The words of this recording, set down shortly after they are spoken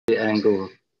Angle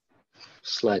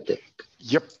slide deck?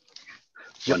 Yep.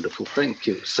 Wonderful, thank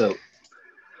you. So,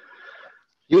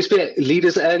 USB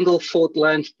Leaders Angle, Fourth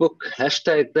Lines book,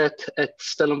 hashtag that at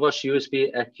Stellenbosch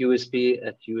USB, at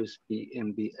USB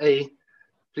MBA.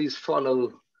 Please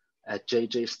follow at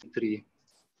JJ3,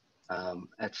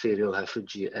 at Ferial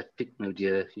Hafuji, at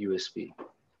Picnodia USB.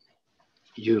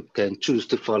 You can choose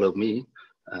to follow me.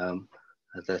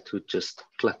 That would just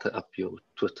clutter up your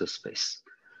Twitter space.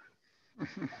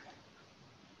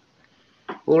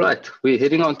 All right, we're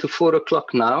heading on to 4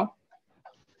 o'clock now.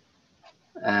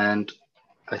 And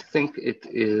I think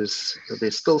there's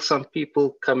still some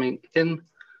people coming in,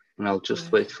 and I'll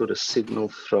just wait for a signal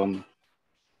from.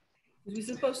 Are we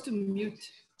supposed to mute?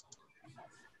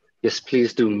 Yes,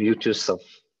 please do mute yourself.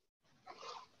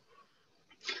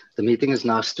 The meeting is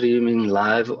now streaming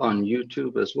live on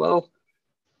YouTube as well.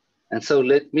 And so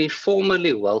let me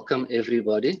formally welcome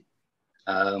everybody.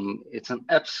 It's an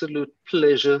absolute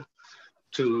pleasure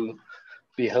to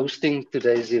be hosting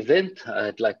today's event.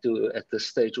 I'd like to, at this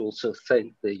stage, also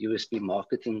thank the USB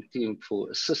marketing team for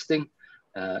assisting.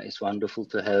 It's wonderful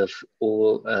to have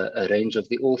a range of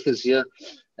the authors here,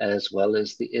 as well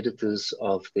as the editors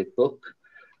of the book.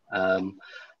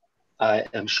 I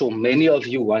am sure many of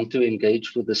you want to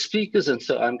engage with the speakers, and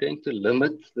so I'm going to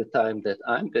limit the time that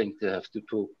I'm going to have to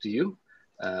talk to you,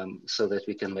 so that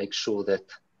we can make sure that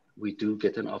we do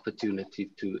get an opportunity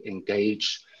to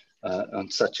engage on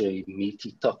such a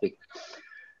meaty topic.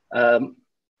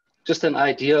 Just an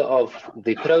idea of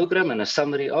the program and a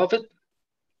summary of it.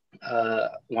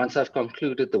 Once I've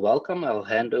concluded the welcome, I'll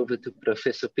hand over to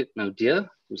Professor Piet Noude,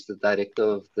 who's the director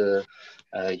of the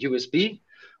USB.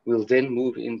 We'll then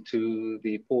move into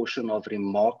the portion of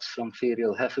remarks from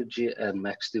Ferial Hafuji and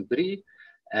Max de Brie.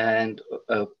 And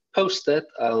post that,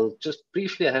 I'll just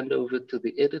briefly hand over to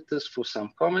the editors for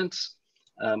some comments,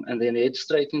 and then head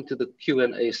straight into the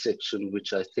Q&A section,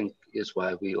 which I think is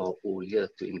why we are all here,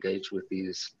 to engage with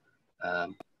these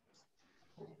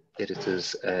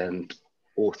editors and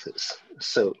authors.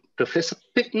 So Professor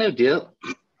Piet Noude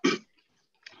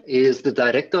is the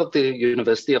director of the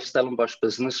University of Stellenbosch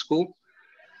Business School.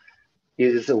 He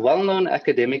is a well-known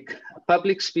academic,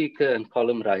 public speaker, and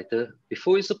column writer.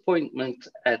 Before his appointment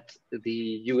at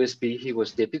the USB, he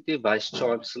was Deputy Vice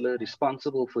Chancellor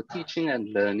responsible for teaching and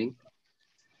learning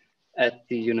at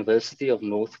the University of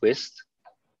Northwest,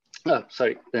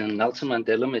 the Nelson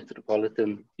Mandela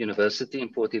Metropolitan University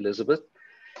in Port Elizabeth.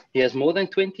 He has more than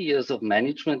 20 years of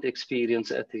management experience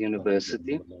at the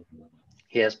university.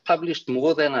 He has published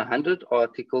more than 100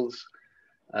 articles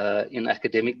in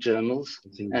academic journals,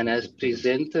 and has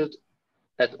presented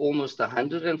at almost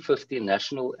 150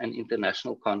 national and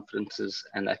international conferences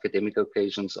and academic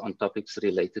occasions on topics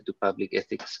related to public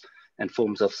ethics and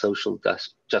forms of social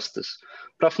justice.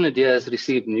 Prof. Noude has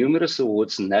received numerous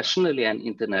awards nationally and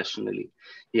internationally.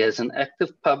 He has an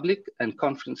active public and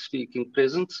conference speaking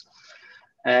presence,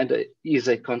 and is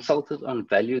a consultant on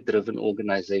value-driven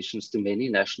organizations to many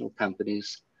national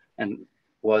companies, and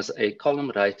was a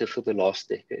column writer for the last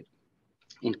decade.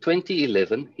 In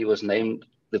 2011, he was named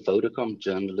the Vodacom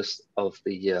Journalist of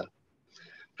the Year.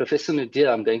 Professor Noude,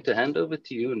 I'm going to hand over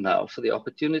to you now for the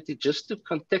opportunity just to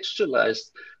contextualize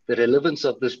the relevance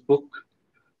of this book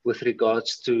with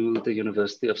regards to the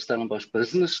University of Stellenbosch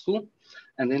Business School,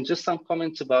 and then just some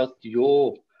comments about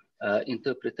your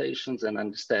interpretations and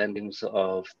understandings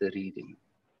of the reading.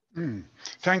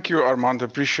 Thank you, Armand.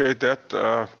 Appreciate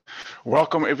that.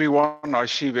 Welcome, everyone. I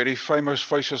see very famous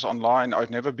faces online. I've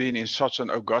never been in such an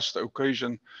august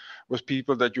occasion with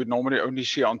people that you normally only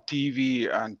see on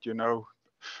TV and, you know,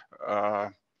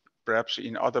 perhaps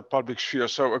in other public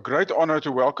spheres. So a great honor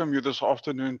to welcome you this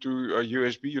afternoon to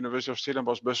USB, University of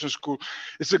Stellenbosch Business School.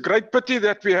 It's a great pity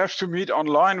that we have to meet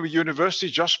online. The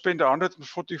university just spent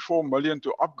 144 million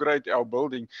to upgrade our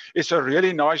building. It's a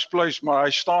really nice place, maar hy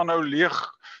staan nou leeg.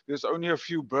 There's only a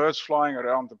few birds flying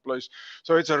around the place.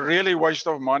 So it's a really waste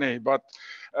of money, but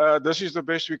this is the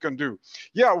best we can do.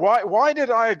 Yeah, why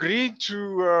did I agree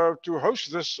to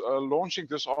host this launching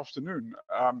this afternoon?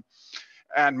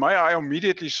 And may I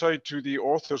immediately say to the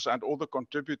authors and all the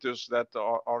contributors that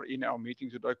are in our meeting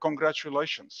today,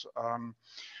 congratulations.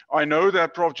 I know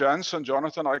that Prof. Jansen,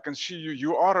 Jonathan, I can see you.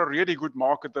 You are a really good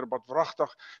marketer, but vrachtig,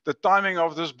 the timing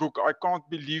of this book, I can't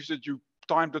believe that you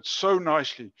timed it so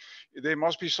nicely. There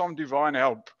must be some divine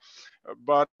help.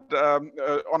 But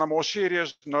on a more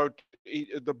serious note,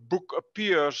 the book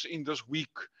appears in this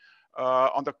week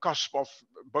on the cusp of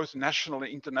both national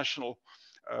and international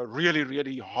really,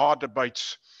 really hard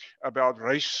debates about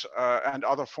race and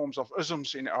other forms of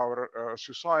isms in our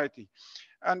society.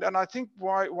 And I think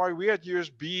why we at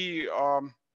USB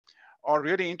are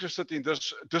really interested in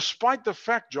this, despite the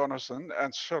fact, Jonathan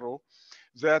and Cyril,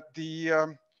 that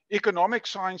the economic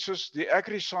sciences, the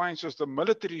agri-sciences, the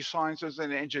military sciences,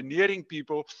 and the engineering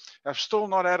people have still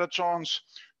not had a chance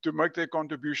to make their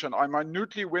contribution. I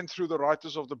minutely went through the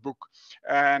writers of the book,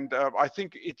 and I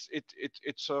think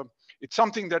it's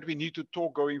something that we need to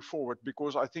talk going forward,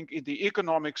 because I think in the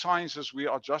economic sciences we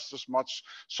are just as much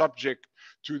subject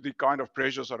to the kind of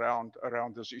pressures around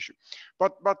this issue.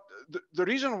 But the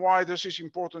reason why this is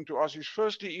important to us is,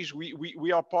 firstly, is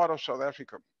we are part of South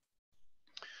Africa.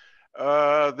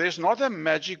 There's not a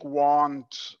magic wand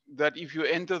that if you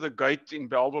enter the gate in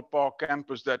Bellville Park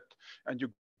campus and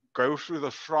you go through the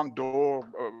front door,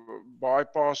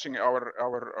 bypassing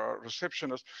our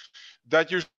receptionist,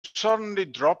 that you suddenly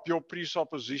drop your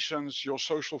presuppositions, your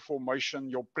social formation,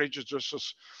 your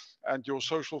prejudices, and your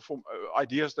social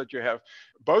ideas that you have.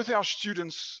 Both our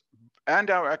students and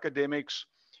our academics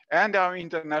and our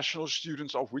international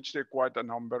students, of which there are quite a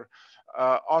number,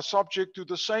 are subject to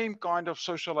the same kind of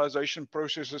socialization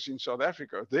processes in South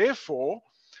Africa. Therefore,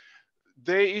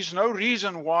 there is no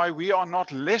reason why we are not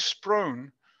less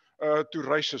prone to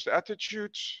racist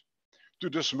attitudes, to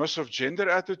dismissive gender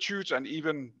attitudes, and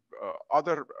even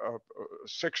other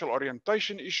sexual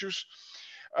orientation issues.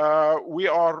 We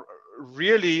are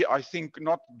really, I think,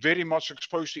 not very much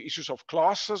exposed to issues of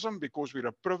classism because we're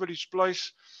a privileged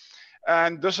place.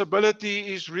 And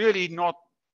disability is really not,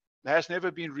 has never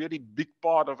been really big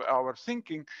part of our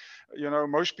thinking. You know,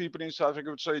 most people in South Africa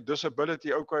would say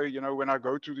disability, okay, you know, when I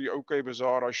go to the OK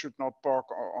Bazaar, I should not park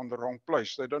on the wrong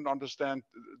place. They don't understand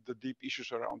the deep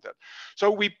issues around that. So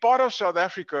we're part of South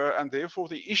Africa, and therefore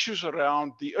the issues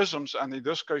around the isms, and in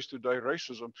this case today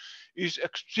racism, is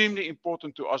extremely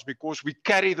important to us because we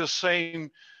carry the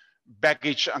same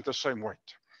baggage and the same weight.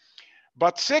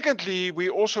 But secondly,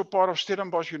 we're also part of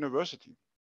Stellenbosch University.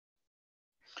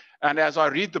 And as I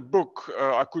read the book,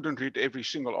 I couldn't read every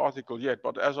single article yet,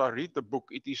 but as I read the book,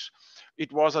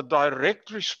 it was a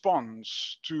direct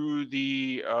response to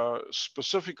the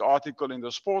specific article in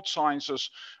the sports sciences,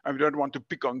 and we don't want to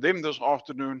pick on them this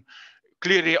afternoon.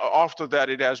 Clearly, after that,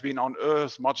 it has been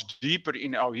unearthed much deeper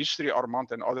in our history,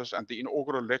 Armand and others, and the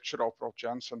inaugural lecture of Prof.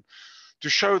 Jansen, to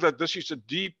show that this is a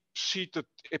deep-seated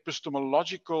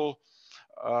epistemological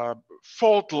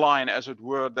fault line, as it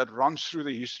were, that runs through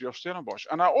the history of Stellenbosch.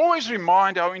 And I always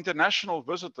remind our international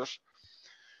visitors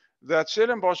that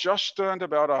Stellenbosch just turned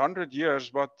about 100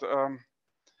 years, but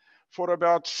for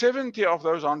about 70 of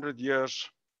those 100 years,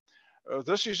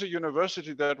 this is a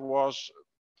university that was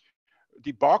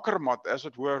the bakermat, as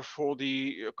it were, for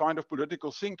the kind of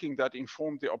political thinking that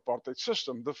informed the apartheid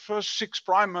system. The first 6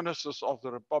 prime ministers of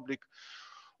the Republic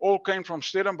all came from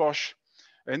Stellenbosch.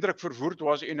 Hendrik Verwoerd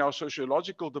was in our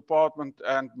sociological department,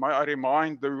 and may I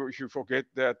remind you, if you forget,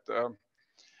 that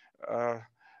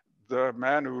the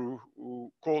man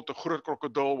who called the Groot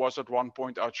Crocodile was at one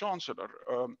point our chancellor.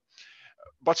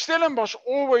 But Stellenbosch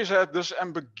always had this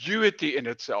ambiguity in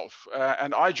itself.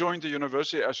 And I joined the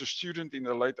university as a student in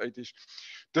the late 80s,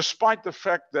 despite the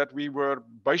fact that we were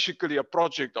basically a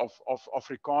project of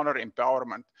Afrikaner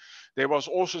empowerment. There was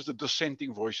also the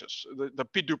dissenting voices, the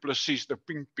Piet du Plessis, the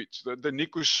Pink Piets, the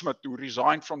Nico Smit, who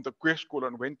resigned from the Kweekschool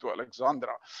and went to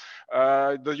Alexandra,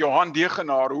 the Johan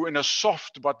Degenaar, who in a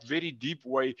soft but very deep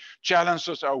way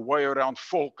challenges our way around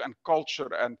folk and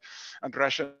culture and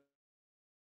rationality.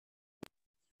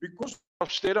 Because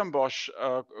of Stellenbosch,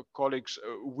 colleagues,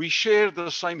 we share the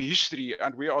same history,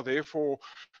 and we are therefore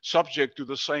subject to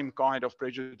the same kind of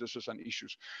prejudices and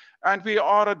issues. And we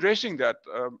are addressing that.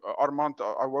 Armand,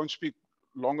 I won't speak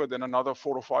longer than another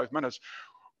 4 or 5 minutes.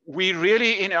 We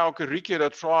really, in our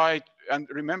curricula, try, and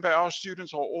remember, our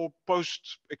students are all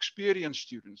post-experience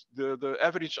students. The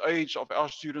average age of our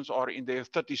students are in their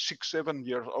 36, 7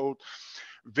 years old,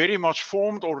 very much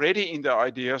formed already in the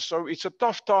idea. So it's a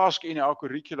tough task in our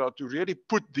curricula to really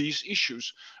put these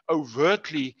issues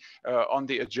overtly on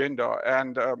the agenda.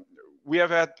 And we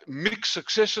have had mixed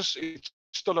successes. It's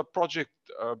still a project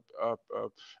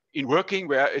in working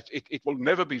where it will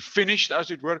never be finished, as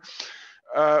it were.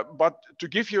 But to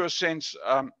give you a sense,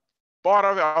 part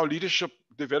of our leadership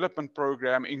development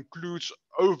program includes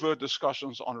overt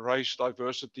discussions on race,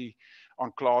 diversity,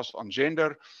 on class, on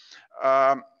gender.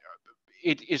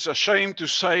 It is a shame to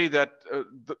say that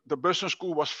the business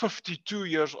school was 52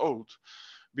 years old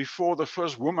before the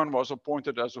first woman was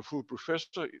appointed as a full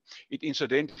professor. It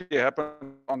incidentally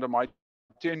happened under my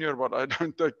tenure, but I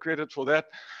don't take credit for that.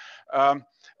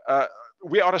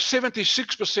 We are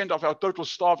 76% of our total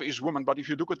staff is women, but if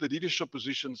you look at the leadership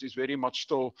positions, it's very much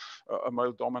still a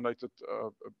male-dominated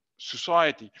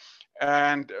society.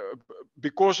 And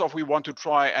because of we want to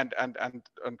try and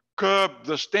curb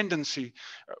this tendency,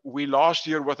 we last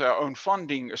year with our own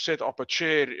funding set up a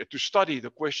chair to study the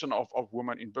question of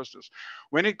women in business.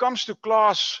 When it comes to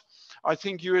class, I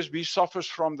think USB suffers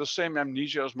from the same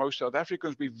amnesia as most South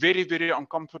Africans. We're very, very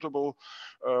uncomfortable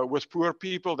with poor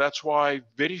people. That's why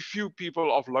very few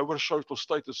people of lower social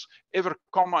status ever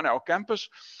come on our campus.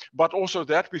 But also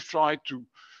that we've tried to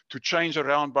change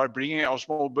around by bringing our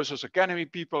small business academy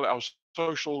people, our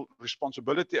social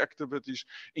responsibility activities,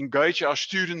 engage our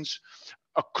students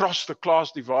across the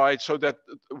class divide so that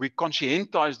we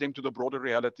conscientize them to the broader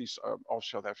realities of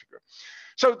South Africa.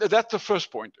 So that's the first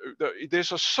point.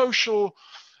 There's a social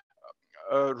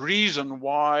reason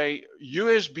why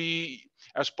USB,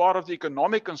 as part of the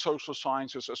economic and social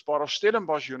sciences, as part of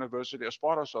Stellenbosch University, as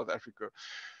part of South Africa,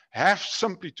 have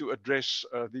simply to address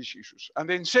these issues. And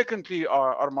then secondly,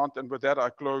 Armand, and with that I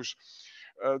close,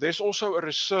 there's also a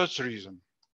research reason.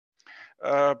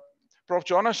 Prof.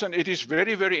 Jonathan, it is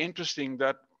very, very interesting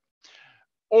that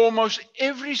almost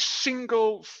every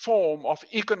single form of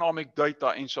economic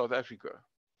data in South Africa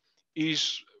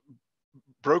is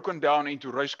broken down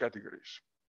into race categories.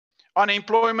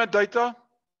 Unemployment data,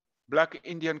 Black,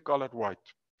 Indian, colored, white.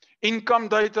 Income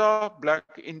data, Black,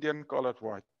 Indian, colored,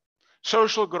 white.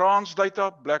 Social grants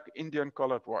data, Black, Indian,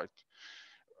 colored, white.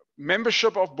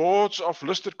 Membership of boards of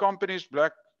listed companies,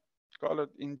 Black, colored,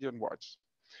 Indian, whites.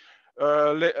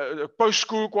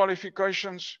 Post-school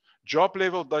qualifications, job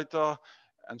level data,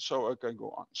 and so I can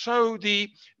go on. So the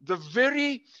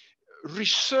very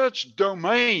research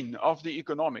domain of the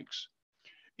economics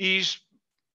is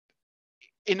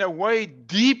in a way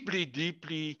deeply,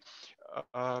 deeply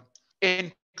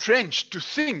entrenched to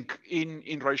think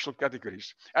in racial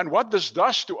categories. And what this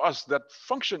does to us that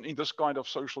function in this kind of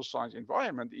social science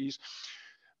environment is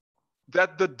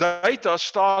that the data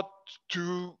start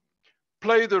to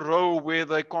play the role where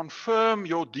they confirm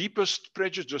your deepest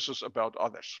prejudices about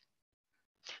others.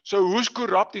 So who's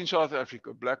corrupt in South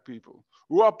Africa? Black people.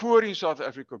 Who are poor in South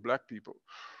Africa? Black people.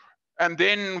 And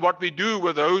then what we do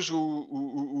with those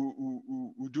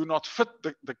who do not fit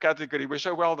the category, we say,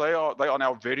 well, they are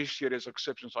now very serious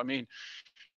exceptions. I mean,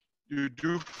 you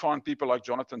do find people like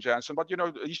Jonathan Jansen, but you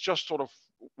know, he's just sort of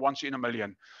once in a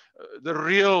million. The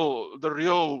real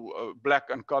Black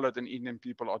and colored and Indian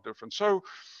people are different. So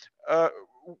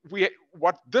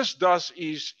what this does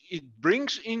is it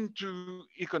brings into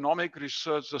economic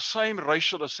research the same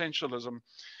racial essentialism,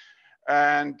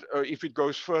 and if it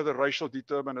goes further, racial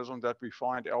determinism that we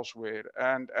find elsewhere.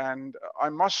 And I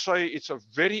must say it's a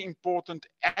very important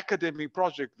academic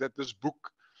project that this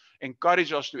book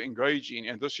encourages us to engage in,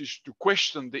 and this is to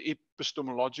question the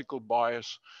epistemological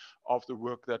bias of the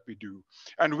work that we do.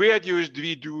 And we at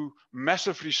USD do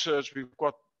massive research. We've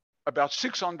got about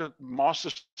 600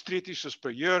 master's theses per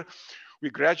year. We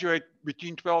graduate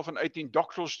between 12 and 18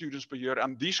 doctoral students per year.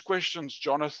 And these questions,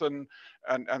 Jonathan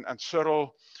and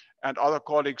Cyril and other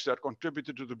colleagues that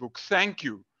contributed to the book, thank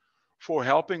you for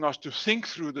helping us to think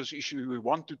through this issue. We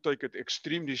want to take it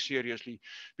extremely seriously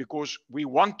because we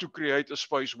want to create a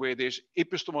space where there's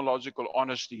epistemological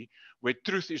honesty, where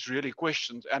truth is really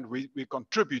questioned, and we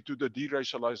contribute to the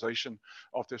deracialization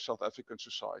of the South African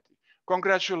society.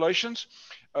 Congratulations.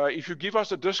 If you give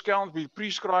us a discount, we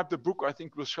prescribe the book. I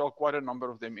think we'll sell quite a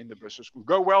number of them in the business school.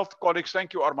 Go well, colleagues.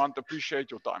 Thank you, Armand. Appreciate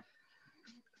your time.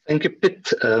 Thank you,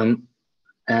 Piet.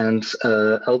 And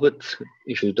Albert,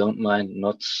 if you don't mind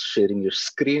not sharing your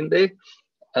screen there.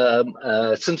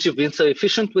 Since you've been so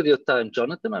efficient with your time,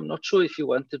 Jonathan, I'm not sure if you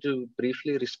wanted to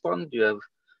briefly respond. Do you have,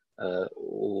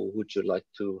 or would you like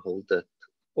to hold that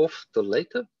off till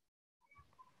later?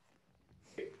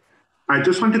 I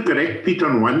just want to correct Piet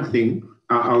on one thing.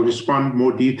 I'll respond in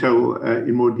more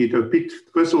detail. Piet,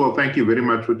 first of all, thank you very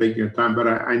much for taking your time, but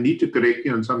I need to correct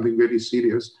you on something very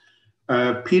serious.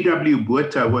 P.W.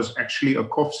 Botha was actually a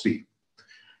Koffsie,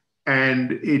 and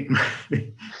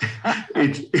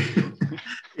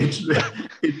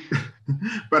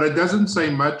but it doesn't say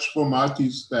much for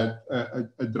Marties that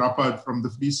a dropout from the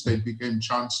Free State became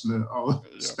Chancellor of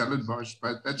Stellenbosch,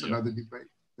 but that's another debate.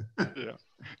 Yeah.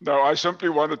 No, I simply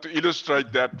wanted to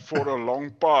illustrate that for a long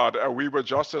part, we were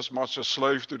just as much a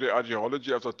slave to the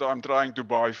ideology of the time, trying to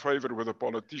buy favor with the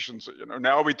politicians. You know,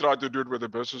 now we try to do it with the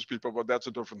business people, but that's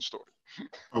a different story.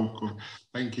 Oh, cool.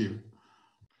 Thank you.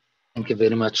 Thank you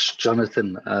very much,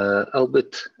 Jonathan.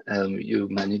 Albert, you're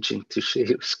managing to share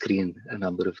your screen a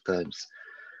number of times.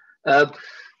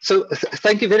 So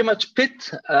thank you very much,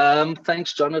 Piet.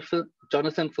 Thanks,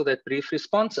 Jonathan, for that brief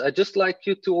response. I'd just like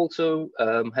you to also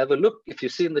have a look. If you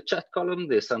see in the chat column,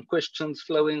 there's some questions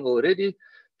flowing already.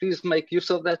 please make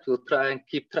use of that. We'll try and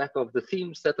keep track of the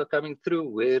themes that are coming through,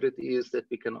 where it is that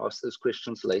we can ask those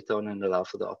questions later on and allow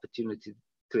for the opportunity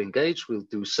to engage. We'll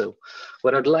do so.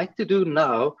 What I'd like to do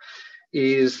now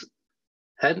is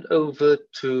hand over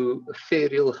to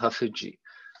Ferial Haffajee.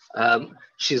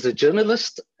 She's a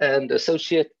journalist and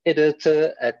associate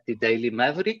editor at the Daily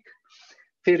Maverick.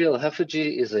 Ferial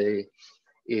Haffajee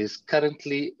is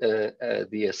currently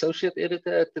the associate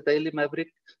editor at the Daily Maverick.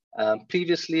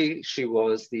 Previously, she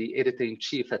was the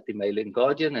editor-in-chief at the Mail and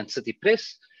Guardian and City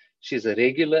Press. She's a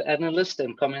regular analyst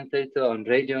and commentator on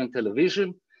radio and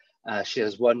television. She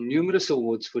has won numerous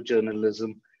awards for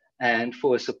journalism and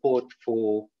for support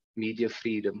for media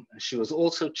freedom. She was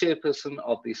also chairperson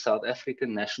of the South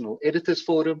African National Editors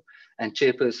Forum and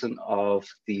chairperson of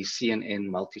the CNN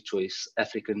MultiChoice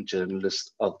African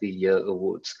Journalist of the Year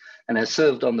Awards, and has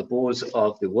served on the boards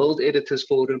of the World Editors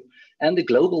Forum and the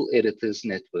Global Editors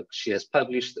Network. She has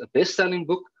published a best-selling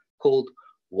book called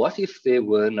What If There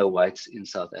Were No Whites in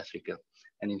South Africa,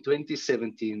 and in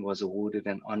 2017 was awarded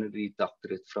an honorary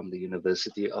doctorate from the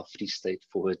University of Free State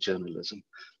for her journalism.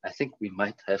 I think we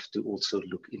might have to also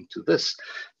look into this.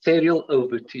 Ferial,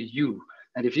 over to you.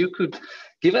 And if you could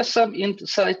give us some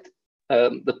insight,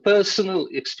 the personal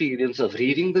experience of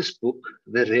reading this book,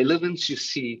 the relevance you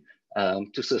see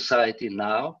to society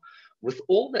now, with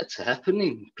all that's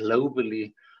happening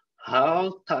globally,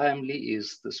 how timely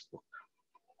is this book?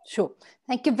 Sure.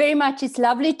 Thank you very much. It's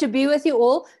lovely to be with you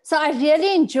all. So I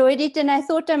really enjoyed it, and I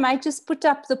thought I might just put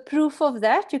up the proof of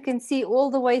that. You can see all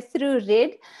the way through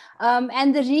red.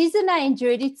 And the reason I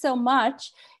enjoyed it so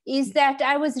much is that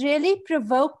I was really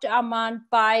provoked, Armand,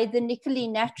 by the Nicolee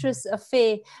Nattrass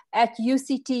affair at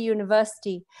UCT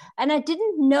University. And I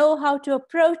didn't know how to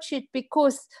approach it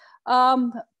because,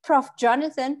 Prof.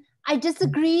 Jonathan, I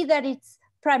disagree that it's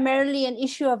primarily an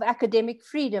issue of academic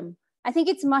freedom. I think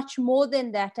it's much more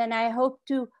than that, and I hope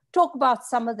to talk about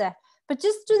some of that. But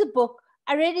just to the book,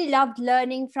 I really loved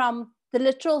learning from the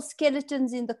literal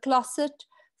skeletons in the closet,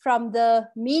 from the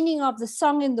meaning of the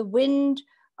song in the wind,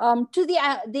 to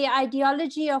the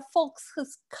ideology of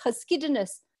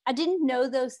Volksgeschiedenis. I didn't know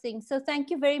those things. So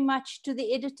thank you very much to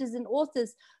the editors and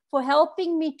authors for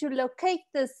helping me to locate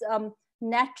this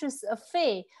Nattrass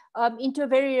affair into a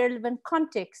very relevant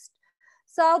context.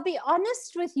 So I'll be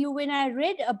honest with you, when I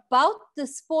read about the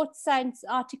sports science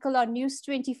article on News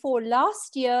 24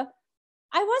 last year,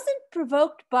 I wasn't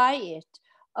provoked by it.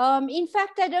 In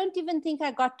fact, I don't even think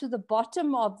I got to the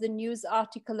bottom of the news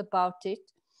article about it,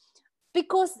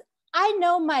 because I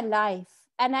know my life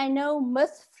and I know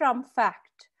myth from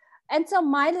fact. And so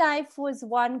my life was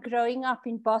one growing up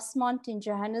in Bosmont in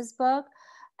Johannesburg,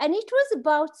 and it was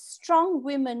about strong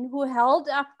women who held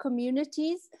up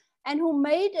communities and who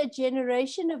made a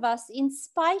generation of us in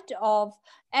spite of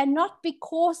and not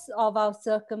because of our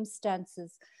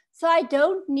circumstances. So I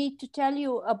don't need to tell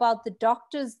you about the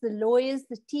doctors, the lawyers,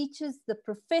 the teachers, the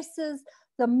professors,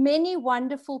 the many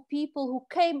wonderful people who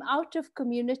came out of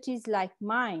communities like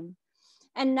mine.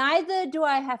 And neither do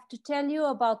I have to tell you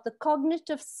about the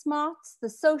cognitive smarts, the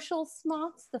social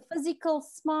smarts, the physical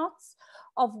smarts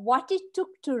of what it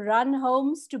took to run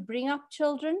homes, to bring up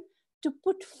children, to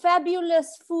put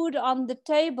fabulous food on the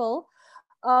table,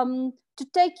 to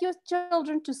take your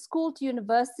children to school, to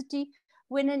university,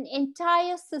 when an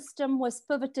entire system was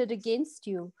pivoted against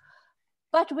you.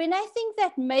 But when I think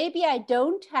that maybe I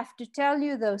don't have to tell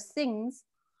you those things,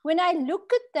 when I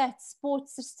look at that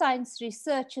sports science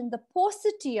research and the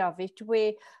paucity of it,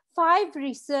 where 5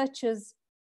 researchers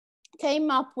came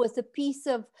up with a piece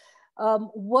of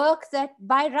work that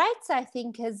by rights, I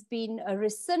think, has been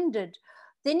rescinded,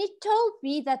 then it told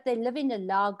me that they live in a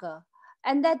lager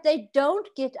and that they don't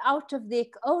get out of their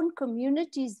own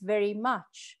communities very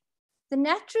much. The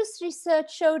Nattrass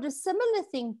research showed a similar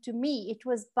thing to me. It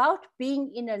was about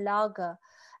being in a lager.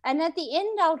 And at the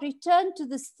end, I'll return to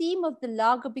this theme of the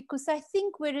lager, because I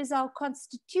think whereas our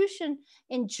constitution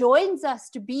enjoins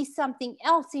us to be something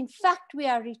else, in fact, we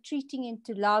are retreating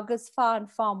into lagers far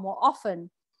and far more often.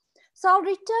 So I'll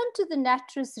return to the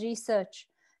Nattrass research.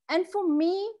 And for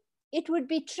me, it would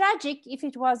be tragic if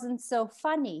it wasn't so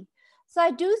funny. So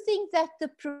I do think that the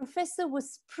professor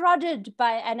was prodded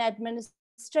by an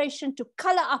administration to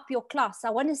color up your class.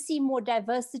 I want to see more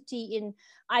diversity in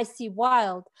IC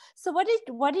Wild. So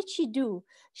what did she do?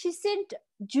 She sent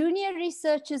junior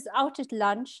researchers out at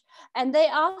lunch, and they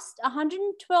asked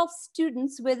 112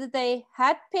 students whether they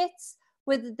had pets,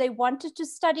 whether they wanted to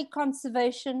study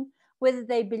conservation, whether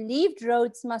they believed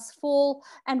roads must fall,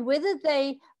 and whether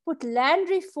they put land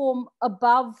reform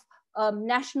above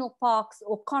national parks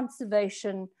or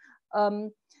conservation.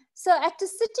 So at a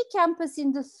city campus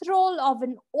in the thrall of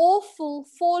an awful,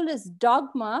 flawless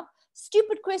dogma,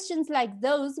 stupid questions like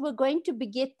those were going to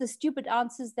beget the stupid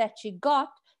answers that she got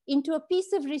into a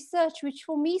piece of research, which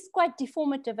for me is quite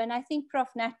deformative. And I think Prof.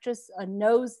 Nattrass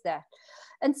knows that.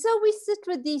 And so we sit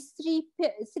with these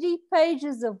three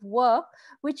pages of work,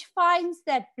 which finds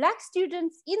that Black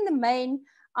students in the main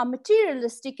are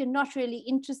materialistic and not really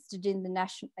interested in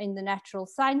the natural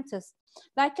sciences.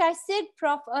 Like I said,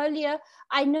 Prof, earlier,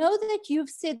 I know that you've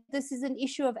said this is an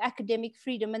issue of academic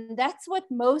freedom, and that's what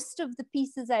most of the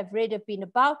pieces I've read have been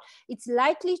about. It's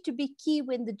likely to be key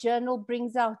when the journal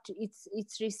brings out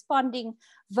its responding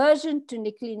version to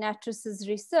Nicoline Nattrass's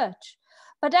research.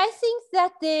 But I think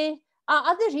that there are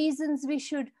other reasons we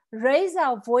should raise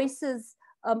our voices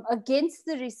against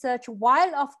the research,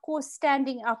 while of course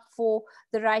standing up for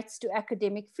the rights to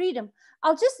academic freedom.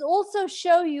 I'll just also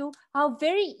show you how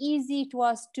very easy it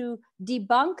was to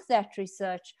debunk that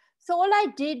research. So all I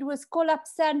did was call up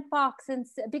SANParks, and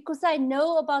because I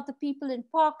know about the People in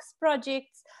Parks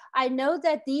projects, I know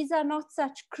that these are not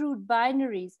such crude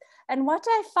binaries. And what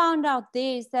I found out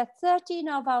there is that 13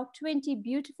 of our 20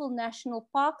 beautiful national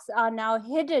parks are now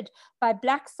headed by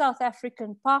Black South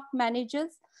African park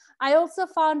managers. I also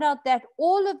found out that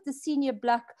all of the senior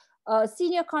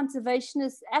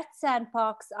conservationists at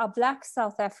SANParks are Black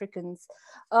South Africans.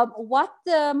 What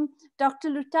Dr.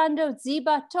 Lutando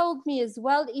Ziba told me as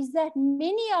well is that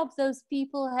many of those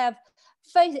people have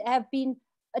been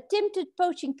attempted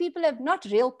poaching. People have not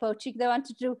real poaching. They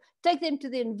wanted to take them to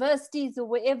the universities or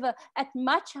wherever at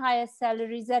much higher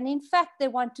salaries. And in fact, they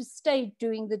want to stay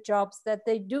doing the jobs that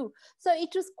they do. So it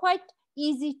was quite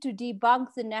easy to debunk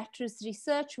the Nattrass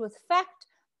research with fact,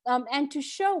 and to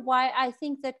show why I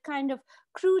think that kind of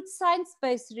crude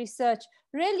science-based research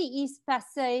really is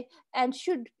passé and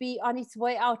should be on its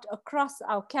way out across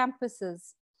our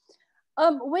campuses.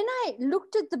 When I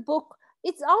looked at the book,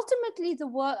 it's ultimately the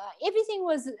work, everything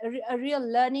was a real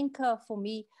learning curve for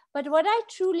me. But what I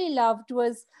truly loved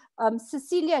was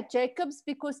Cecilia Jacobs,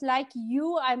 because like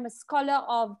you, I'm a scholar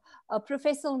of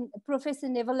Professor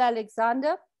Neville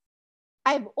Alexander.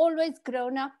 I've always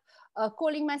grown up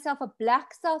calling myself a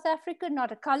Black South African,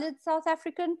 not a colored South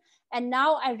African. And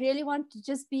now I really want to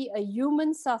just be a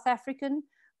human South African.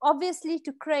 Obviously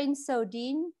to Crane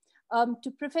Sodine,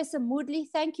 to Professor Moodley,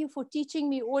 thank you for teaching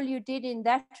me all you did in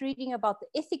that reading about the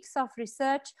ethics of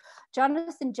research.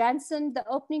 Jonathan Jansen, the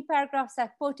opening paragraphs I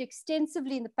quote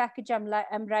extensively in the package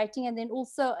I'm writing, and then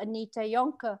also Anita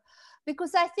Yonker.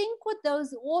 Because I think what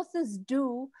those authors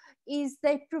do is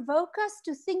they provoke us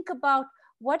to think about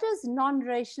what does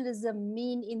non-racialism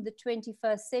mean in the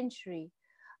 21st century.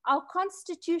 Our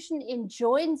constitution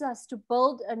enjoins us to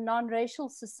build a non-racial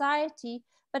society,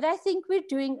 but I think we're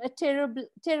doing a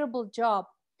terrible job.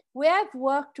 Where I've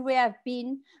worked, where I've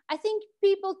been, I think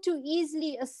people too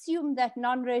easily assume that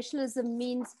non-racialism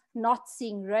means not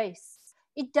seeing race.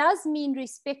 It does mean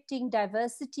respecting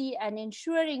diversity and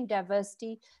ensuring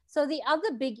diversity. So the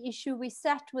other big issue we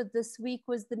sat with this week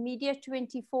was the Media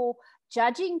 24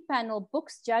 judging panel,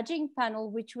 books judging panel,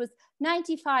 which was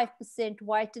 95%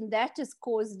 white, and that has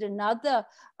caused another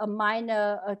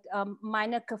minor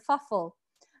kerfuffle.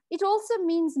 It also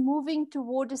means moving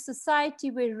toward a society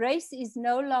where race is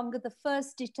no longer the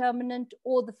first determinant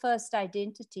or the first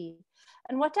identity.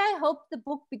 And what I hope the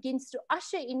book begins to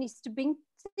usher in is to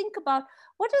think about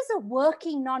what does a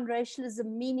working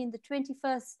non-racialism mean in the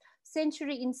 21st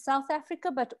century in South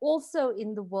Africa, but also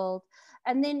in the world.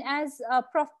 And then as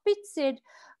Prof. Pitt said,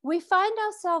 we find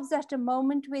ourselves at a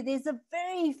moment where there's a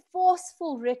very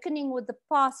forceful reckoning with the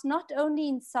past, not only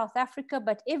in South Africa,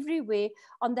 but everywhere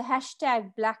on the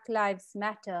hashtag Black Lives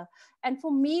Matter. And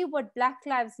for me, what Black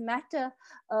Lives Matter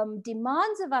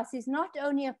demands of us is not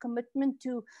only a commitment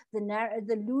to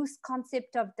the loose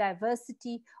concept of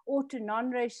diversity or to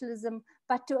non-racialism,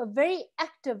 but to a very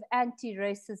active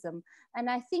anti-racism. And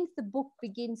I think the book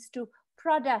begins to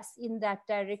prod us in that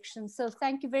direction. So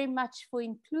thank you very much for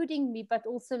including me, but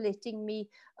also letting me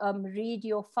read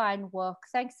your fine work.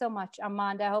 Thanks so much,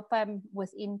 Armand. I hope I'm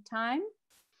within time.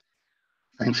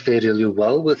 Thanks, Veriel. You're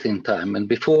well within time. And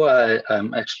before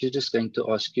I'm actually just going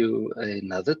to ask you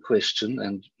another question,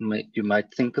 and you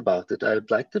might think about it. I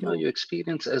would like to know your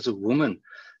experience as a woman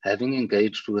having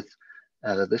engaged with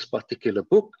this particular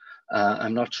book.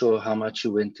 I'm not sure how much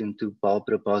you went into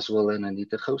Barbara Boswell and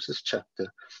Anita Gouw's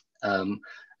chapter,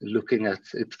 looking at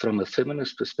it from a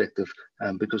feminist perspective,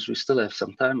 because we still have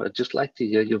some time. I'd just like to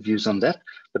hear your views on that.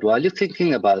 But while you're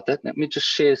thinking about that, let me just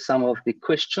share some of the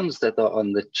questions that are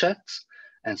on the chats.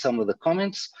 and some of the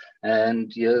comments.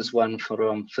 And here's one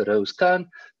from Feroz Khan.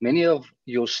 Many of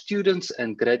your students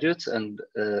and graduates, and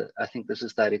I think this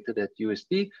is directed at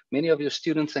USB, many of your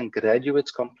students and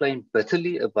graduates complain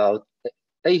bitterly about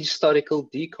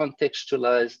ahistorical,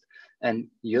 decontextualized, and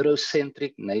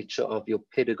Eurocentric nature of your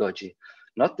pedagogy,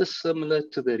 not dissimilar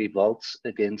to the revolts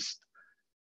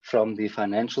from the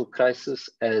financial crisis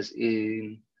as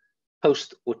in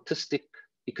post-autistic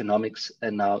economics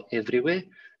and now everywhere.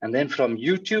 And then from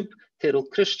YouTube, Terrell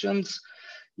Christians,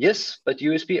 yes, but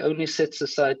USB only sets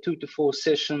aside 2 to 4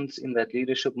 sessions in that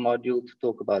leadership module to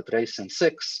talk about race and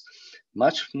sex.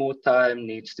 Much more time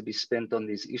needs to be spent on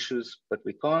these issues, but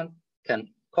we can't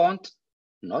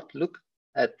not look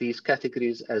at these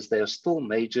categories as they are still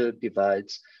major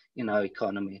divides in our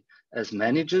economy. As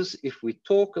managers, if we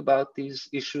talk about these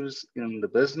issues in the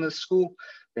business school,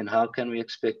 then how can we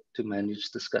expect to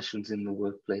manage discussions in the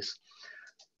workplace?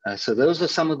 So those are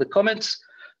some of the comments.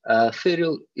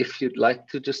 Ferial, if you'd like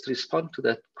to just respond to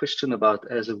that question about,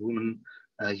 as a woman,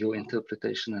 your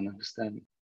interpretation and understanding.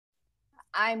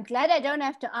 I'm glad I don't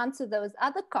have to answer those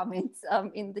other comments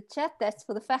in the chat. That's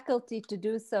for the faculty to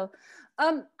do so.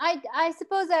 I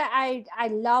suppose I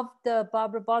love the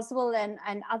Barbara Boswell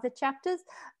and other chapters,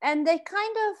 and they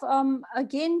kind of,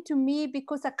 again, to me,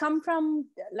 because I come from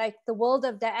like the world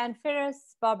of Diane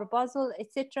Ferris, Barbara Boswell,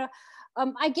 etc.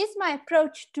 I guess my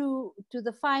approach to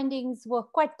the findings were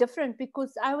quite different,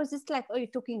 because I was just like, oh, you're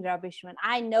talking rubbish, man.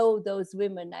 I know those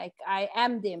women. I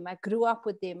am them. I grew up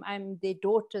with them. I'm their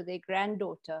daughter, their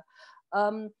granddaughter.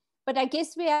 But I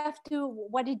guess we have to,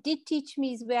 what it did teach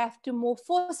me is we have to more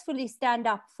forcefully stand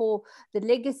up for the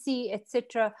legacy,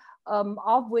 etc.,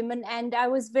 of women. And I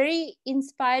was very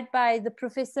inspired by the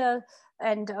professor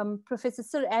and Professor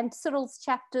Cyril's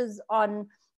chapters on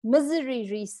misery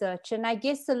research. And I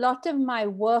guess a lot of my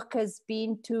work has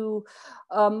been to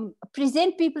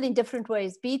present people in different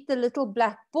ways, be it the Little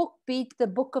Black Book, be it the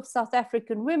Book of South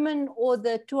African Women, or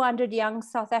the 200 Young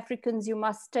South Africans You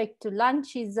Must Take to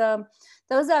Lunch.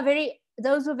 Those were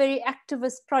very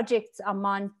activist projects,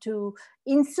 Armand, to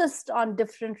insist on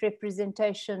different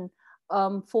representation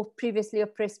for previously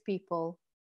oppressed people.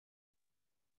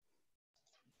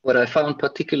 What I found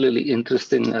particularly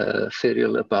interesting,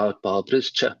 Ferial, about Barbara's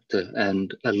chapter,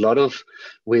 and a lot of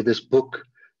where this book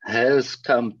has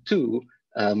come to,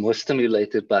 was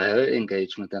stimulated by her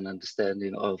engagement and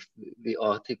understanding of the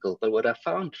article. But what I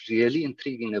found really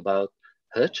intriguing about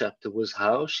her chapter was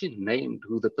how she named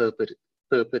who the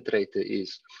perpetrator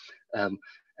is.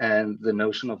 And the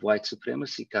notion of white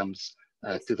supremacy comes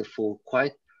to the fore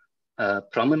quite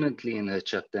prominently in her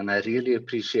chapter. And I really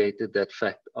appreciated that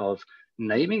fact of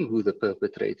naming who the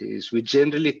perpetrator is. We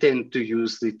generally tend to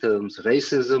use the terms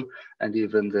racism, and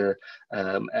even the,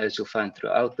 as you'll find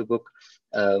throughout the book,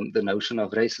 the notion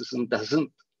of racism doesn't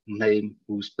name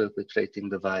who's perpetrating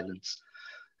the violence.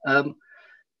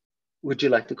 Would you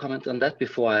like to comment on that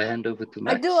before I hand over to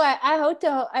Max? I do.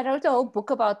 I wrote a whole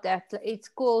book about that. It's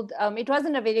called, it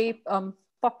wasn't a very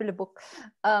popular book.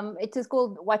 It is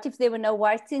called What If There Were No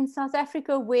Whites in South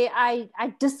Africa, where I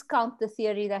discount the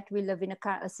theory that we live in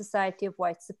a society of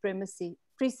white supremacy,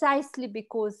 precisely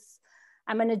because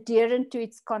I'm an adherent to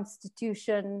its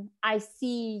constitution. I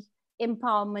see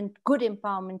empowerment, good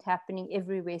empowerment happening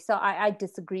everywhere. So I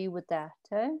disagree with that.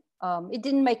 It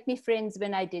didn't make me friends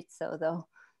when I did so, though.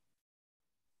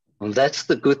 Well, that's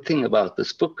the good thing about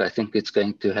this book. I think it's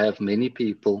going to have many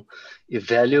people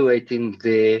evaluating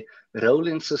their role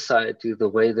in society, the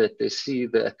way that they see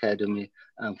the academy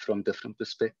from different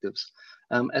perspectives.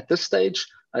 At this stage,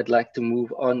 I'd like to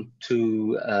move on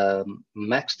to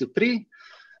Max du Preez,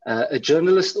 a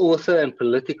journalist, author, and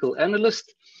political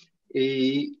analyst.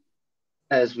 He,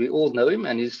 as we all know him,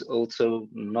 and he's also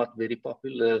not very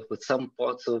popular with some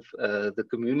parts of the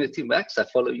community. Max, I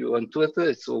follow you on Twitter.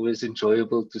 It's always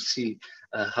enjoyable to see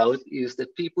how it is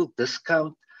that people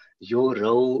discount your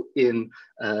role in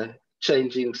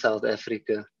changing South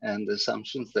Africa and the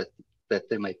assumptions that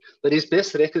they make. But he's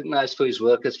best recognized for his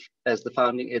work as the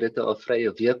founding editor of Vrye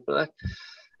Weekblad,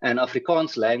 an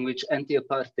Afrikaans language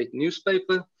anti-apartheid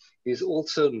newspaper. He's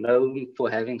also known for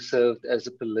having served as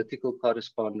a political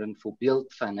correspondent for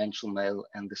Beeld, Financial Mail,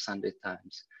 and the Sunday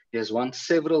Times. He has won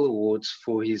several awards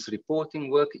for his reporting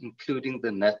work, including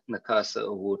the Nat Nakasa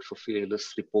Award for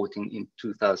Fearless Reporting in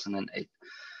 2008.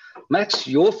 Max,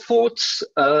 your thoughts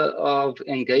of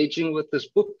engaging with this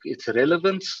book, its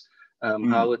relevance,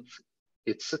 how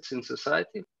it sits in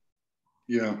society?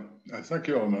 Yeah, thank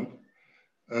you, Armand.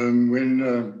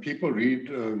 When people read,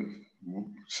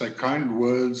 say kind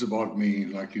words about me,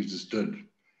 like you just did,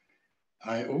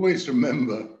 I always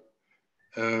remember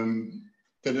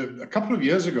that a couple of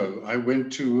years ago, I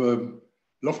went to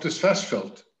Loftus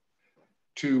Versfeld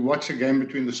to watch a game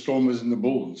between the Stormers and the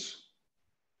Bulls.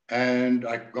 And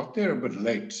I got there a bit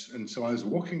late. And so I was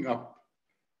walking up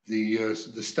the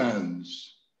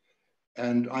stands.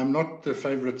 And I'm not the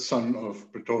favorite son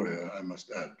of Pretoria, I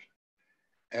must add.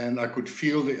 And I could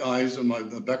feel the eyes on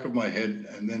the back of my head.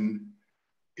 And then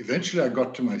eventually I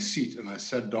got to my seat and I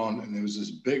sat down, and there was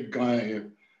this big guy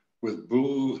with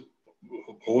bull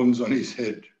horns on his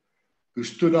head who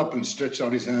stood up and stretched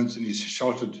out his hands and he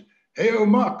shouted, "Hey,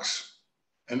 Max."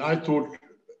 And I thought,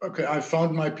 okay, I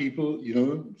found my people, you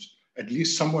know, at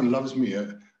least someone loves me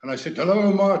here. And I said,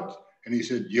 "Hello, Matt." And he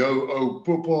said, "Yo, oh,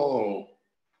 Popo."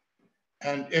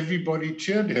 And everybody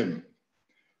cheered him.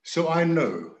 So I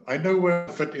know where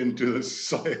I fit into the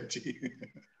society.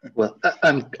 Well,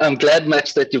 I'm glad,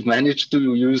 Max, that you've managed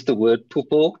to use the word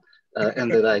Popo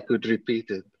and that I could repeat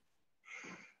it.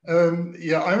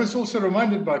 Yeah, I was also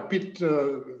reminded by Piet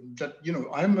that, you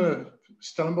know, I'm a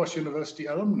Stellenbosch University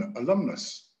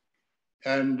alumnus.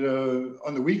 And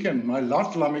on the weekend, my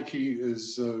Lat Lameki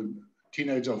is a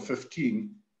teenager of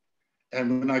 15.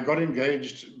 And when I got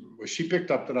engaged, she picked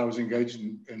up that I was engaged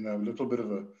in a little bit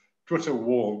of a Twitter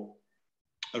war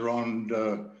around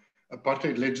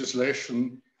apartheid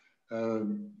legislation,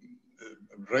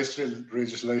 race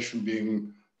legislation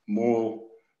being more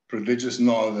prodigious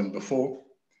now than before.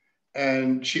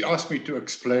 And she asked me to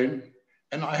explain.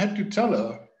 And I had to tell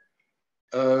her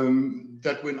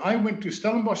that when I went to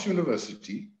Stellenbosch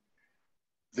University,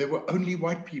 there were only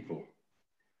white people.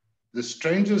 The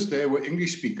strangers there were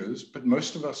English speakers, but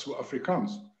most of us were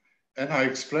Afrikaans. And I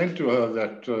explained to her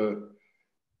that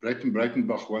Breiten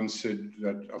Breitenbach once said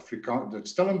that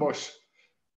Stellenbosch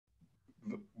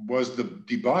was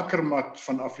die bakermat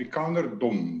van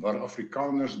Afrikanerdom, waar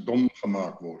Afrikaners dom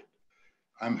gemaakt word.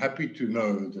 I'm happy to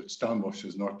know that Stellenbosch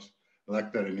is not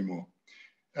like that anymore.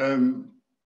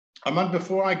 Armand,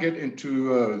 before I get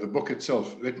into the book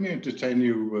itself, let me entertain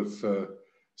you with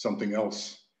something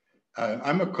else.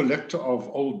 I'm a collector of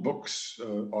old books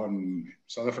on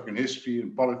South African history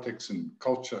and politics and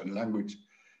culture and language.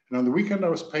 And on the weekend, I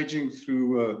was paging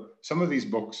through some of these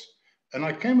books, and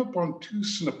I came upon two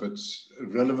snippets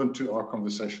relevant to our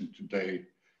conversation today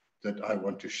that I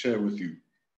want to share with you.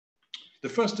 The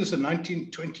first is a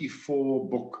 1924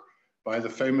 book by the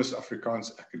famous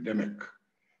Afrikaans academic,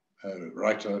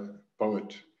 writer,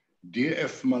 poet,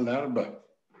 D.F. Malherbe,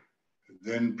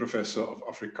 then professor of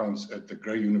Afrikaans at the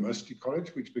Grey University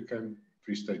College, which became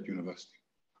Free State University.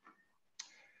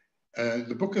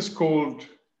 The book is called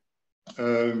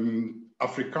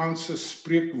Afrikaanse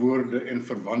spreekwoorde en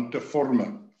verwante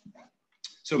forme.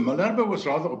 So Malherbe was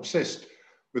rather obsessed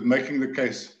with making the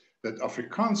case that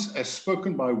Afrikaans, as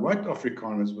spoken by white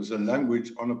Afrikaners, was a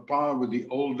language on a par with the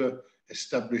older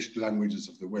established languages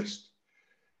of the West.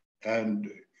 And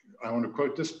I want to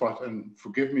quote this part, and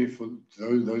forgive me for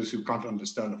those who can't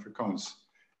understand Afrikaans.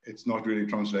 It's not really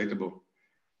translatable.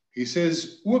 He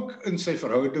says, ook in sy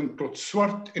verhouding tot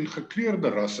swart en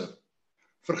gekleurde rasse,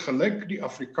 vergelyk die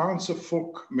Afrikaanse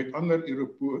volk met ander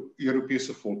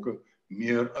Europese volke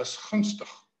meer as gunstig.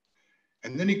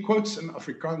 And then he quotes an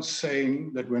Afrikaans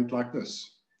saying that went like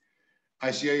this: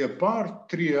 as jy 'n paar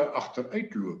tree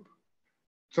agteruitloop,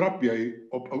 trap jy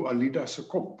op ou Alida se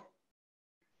kop.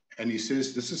 And he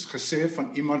says, this is gesê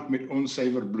van iemand met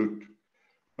onsuiwer bloed.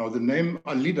 Now the name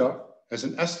Alida has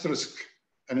an asterisk,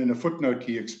 and in a footnote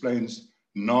he explains,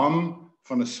 naam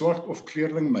van 'n swart of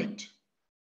kleerlingmeid.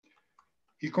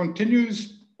 He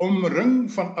continues,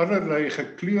 omring van allerlei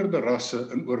gekleurde rasse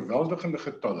in oorweldigende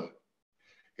getalle,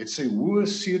 het sy hoë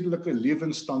sedelike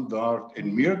lewensstandaard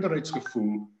en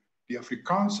meerderheidsgevoel die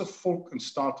Afrikaanse volk in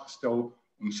staat gestel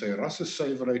om sy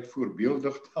rassesuiwerheid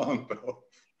voorbeeldig te handhaaf,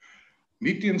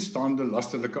 nie teenstaande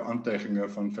lasterlike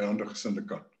aantuigings van vyandige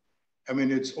syndikaat. I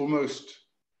mean, it's almost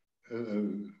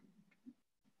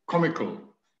comical.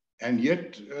 And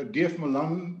yet, D.F.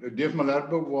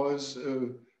 Malherbe was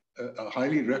a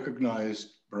highly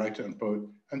recognized writer and poet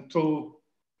until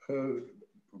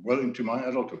well into my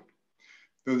adulthood.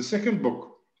 So the second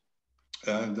book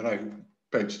that I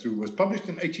paged through was published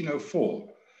in 1804.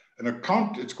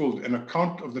 It's called An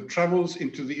Account of the Travels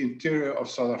into the Interior of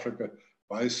South Africa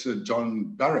by Sir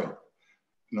John Barrow.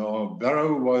 Now,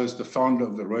 Barrow was the founder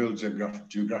of the Royal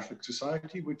Geographic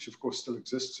Society, which of course still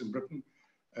exists in Britain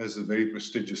as a very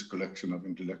prestigious collection of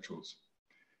intellectuals.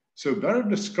 So Barrow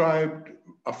described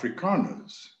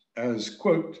Afrikaners as,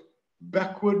 quote,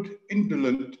 backward,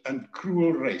 indolent, and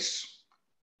cruel race.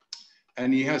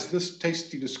 And he has this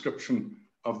tasty description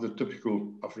of the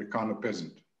typical Afrikaner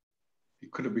peasant. He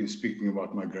could have been speaking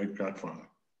about my great-grandfather.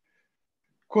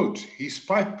 quote, his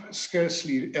pipe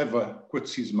scarcely ever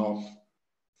quits his mouth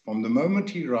from the moment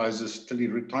he rises till he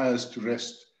retires to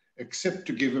rest, except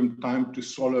to give him time to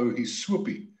swallow his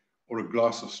swoopy or a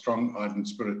glass of strong ardent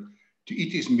spirit, to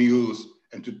eat his meals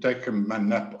and to take a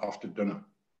nap after dinner.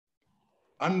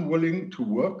 Unwilling to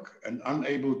work and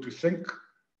unable to think,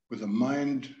 with a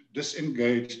mind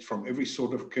disengaged from every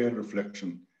sort of care and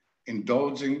reflection,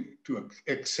 indulging to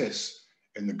excess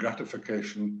in the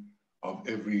gratification of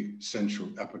every sensual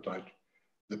appetite.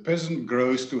 The peasant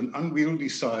grows to an unwieldy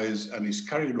size and is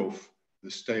carried off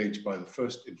the stage by the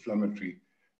first inflammatory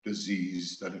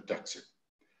disease that attacks him.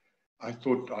 I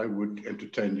thought I would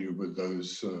entertain you with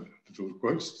those little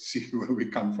quotes to see where we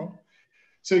come from.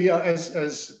 So yeah,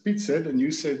 as Pete said, and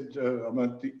you said,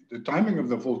 about the timing of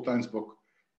the Voltaire's book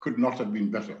could not have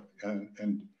been better.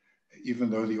 And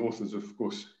even though the authors, of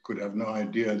course, could have no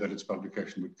idea that its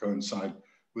publication would coincide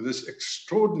with this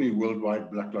extraordinary worldwide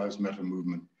Black Lives Matter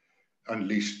movement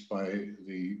unleashed by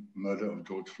the murder of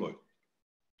George Floyd.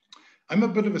 I'm a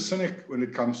bit of a cynic when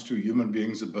it comes to human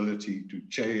beings' ability to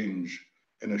change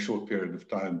in a short period of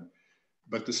time,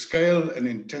 but the scale and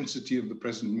intensity of the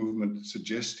present movement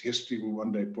suggest history will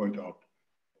one day point out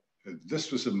that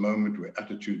this was a moment where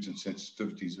attitudes and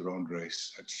sensitivities around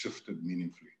race had shifted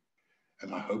meaningfully.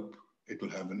 And I hope it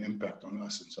will have an impact on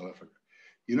us in South Africa.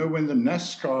 You know, when the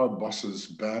NASCAR bosses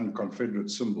banned Confederate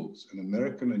symbols and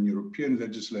American and European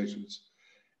legislators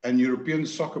and European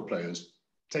soccer players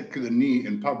take the knee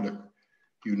in public,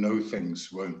 you know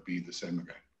things won't be the same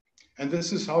again. And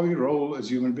this is how we roll as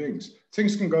human beings.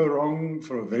 Things can go wrong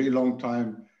for a very long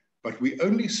time, but we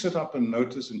only sit up and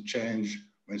notice and change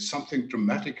when something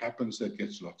dramatic happens that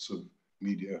gets lots of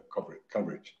media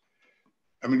coverage.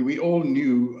 I mean, we all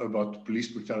knew about police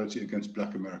brutality against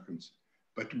Black Americans,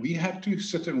 but we had to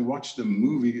sit and watch the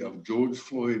movie of George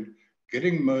Floyd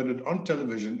getting murdered on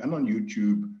television and on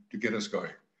YouTube to get us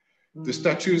going. The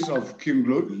statues of King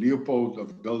Leopold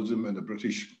of Belgium and the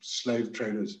British slave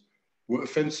traders were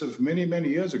offensive many, many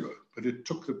years ago, but it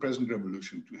took the present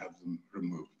revolution to have them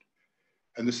removed.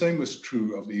 And the same was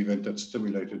true of the event that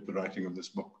stimulated the writing of this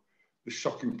book, the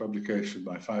shocking publication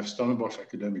by 5 Stellenbosch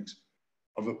academics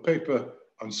of a paper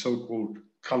on so-called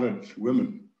colored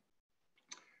women.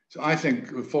 So I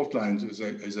think the Fault Lines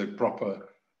is a proper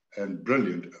and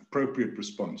brilliant, appropriate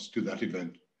response to that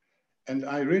event. And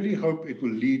I really hope it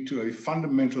will lead to a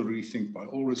fundamental rethink by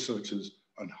all researchers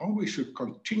on how we should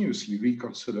continuously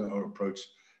reconsider our approach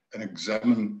and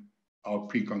examine our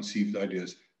preconceived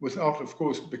ideas without, of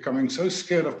course, becoming so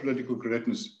scared of political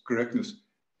correctness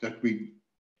that we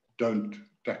don't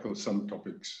tackle some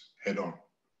topics head on.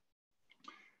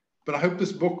 But I hope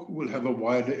this book will have a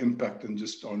wider impact than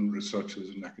just on researchers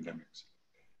and academics.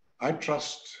 I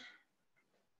trust,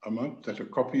 Ahmad, that a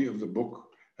copy of the book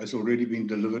has already been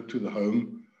delivered to the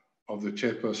home of the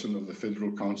chairperson of the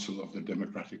Federal Council of the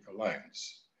Democratic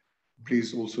Alliance.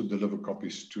 Please also deliver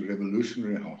copies to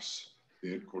Revolutionary House, the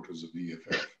headquarters of the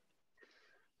EFF.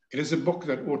 It is a book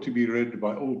that ought to be read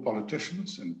by all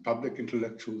politicians and public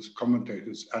intellectuals,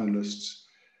 commentators, analysts,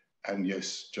 and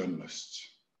yes, journalists.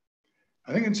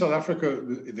 I think in South Africa,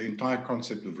 the entire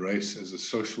concept of race as a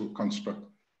social construct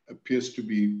appears to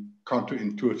be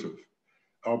counterintuitive.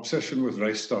 Our obsession with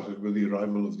race started with the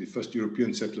arrival of the first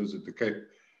European settlers at the Cape.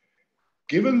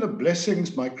 Given the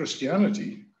blessings by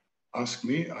Christianity, ask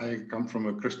me, I come from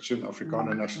a Christian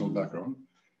Afrikaner national background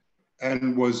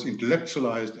and was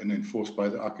intellectualized and enforced by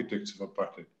the architects of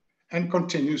apartheid and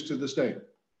continues to this day.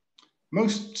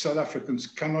 Most South Africans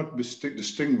cannot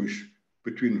distinguish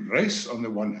between race on the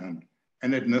one hand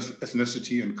and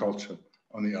ethnicity and culture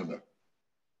on the other.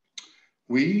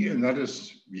 We, and that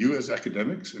is you as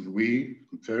academics, and we,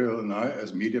 Ferial and I,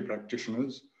 as media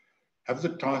practitioners, have the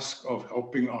task of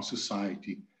helping our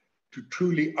society to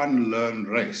truly unlearn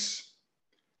race.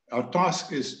 Our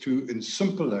task is to, in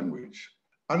simple language,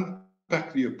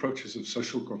 unpack the approaches of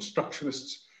social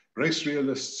constructionists, race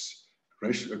realists,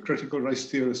 critical race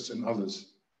theorists, and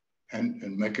others,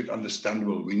 and make it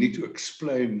understandable. We need to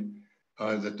explain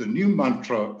that the new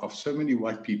mantra of so many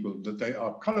white people that they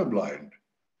are colorblind.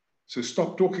 So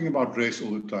stop talking about race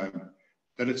all the time,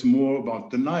 that it's more about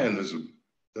denialism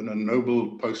than a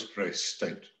noble post-race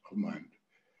state of mind.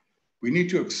 We need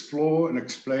to explore and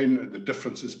explain the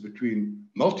differences between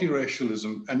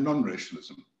multiracialism and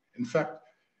non-racialism. In fact,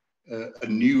 a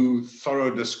new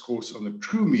thorough discourse on the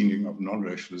true meaning of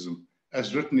non-racialism,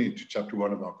 as written into Chapter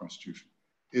 1 of our Constitution,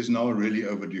 is now really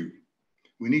overdue.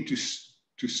 We need to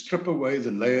strip away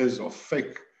the layers of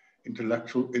fake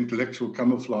intellectual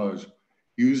camouflage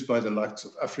used by the likes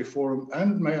of AfriForum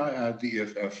and, may I add, the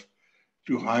EFF,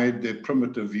 to hide their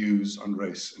primitive views on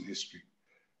race and history.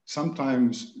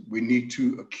 Sometimes we need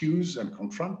to accuse and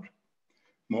confront.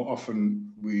 More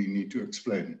often, we need to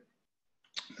explain.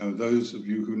 Now, those of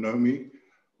you who know me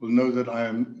will know that I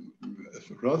am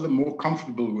rather more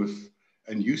comfortable with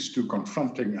and used to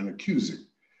confronting and accusing.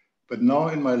 But now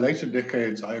in my later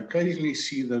decades, I occasionally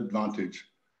see the advantage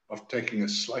of taking a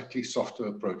slightly softer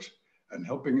approach and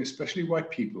helping especially white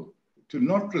people to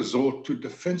not resort to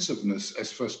defensiveness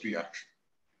as first reaction,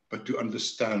 but to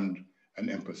understand and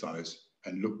empathize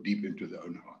and look deep into their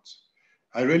own hearts.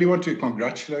 I really want to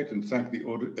congratulate and thank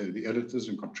the editors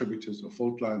and contributors of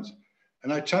Fault Lines.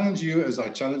 And I challenge you, as I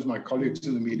challenge my colleagues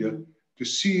in the media, to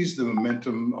seize the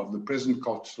momentum of the present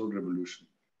cultural revolution,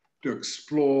 to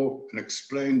explore and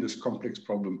explain this complex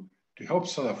problem, to help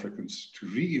South Africans to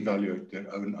reevaluate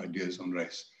their own ideas on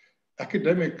race.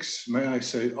 Academics, may I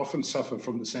say, often suffer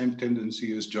from the same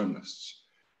tendency as journalists.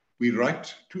 We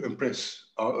write to impress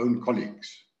our own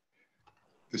colleagues.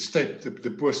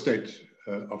 The poor state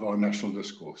of our national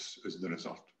discourse is the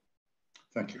result.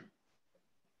 Thank you.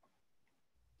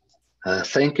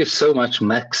 Thank you so much,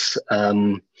 Max.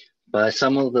 By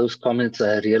some of those comments,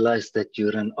 I realized that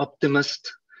you're an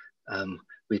optimist.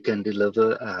 We can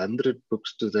deliver 100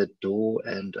 books to the door,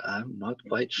 and I'm not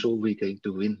quite sure we're going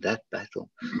to win that battle.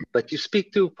 But you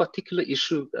speak to a particular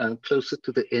issue closer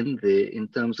to the end there in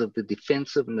terms of the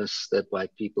defensiveness that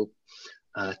white people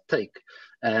take.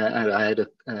 And I had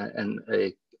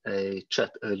a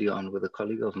chat early on with a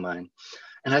colleague of mine.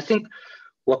 And I think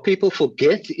what people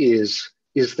forget is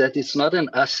that it's not an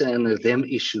us and a them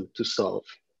issue to solve.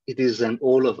 It is an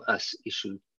all of us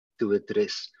issue to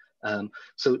address.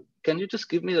 So can you just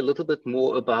give me a little bit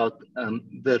more about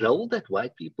the role that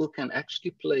white people can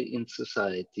actually play in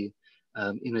society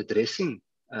in addressing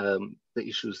the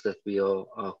issues that we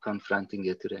are confronting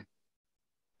here today?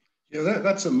 Yeah,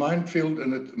 that's a minefield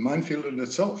in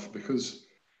itself, because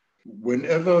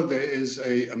whenever there is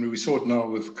I mean, we saw it now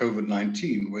with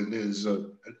COVID-19, where there's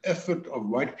an effort of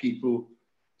white people,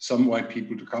 some white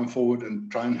people, to come forward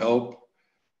and try and help.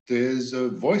 There's a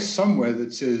voice somewhere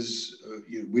that says,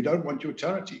 we don't want your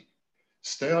charity.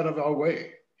 Stay out of our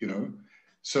way, you know.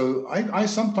 So I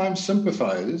sometimes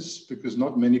sympathize, because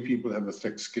not many people have a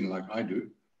thick skin like I do,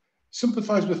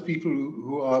 sympathize with people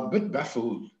who are a bit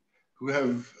baffled, who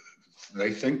have,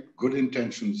 they think, good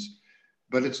intentions,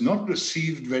 but it's not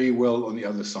received very well on the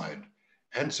other side.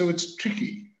 And so it's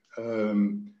tricky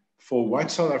for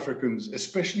white South Africans,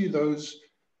 especially those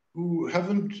who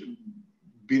haven't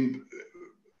been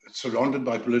surrounded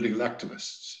by political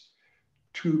activists,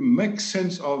 to make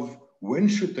sense of when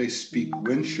should they speak,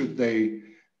 when should they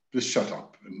just shut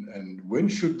up, and when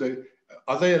should they,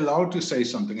 are they allowed to say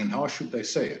something, and how should they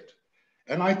say it?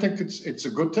 And I think it's a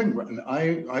good thing, and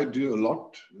I do a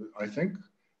lot, I think,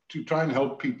 to try and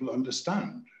help people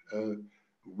understand.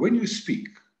 When you speak,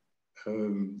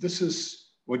 this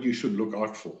is what you should look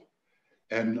out for.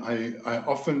 And I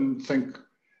often think,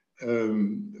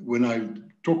 when I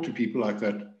talk to people like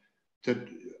that, that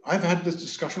I've had this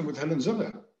discussion with Helen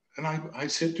Zille, and I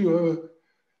said to her,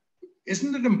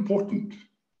 isn't it important?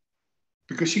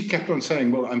 Because she kept on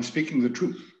saying, well, I'm speaking the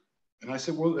truth. And I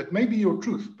said, well, it may be your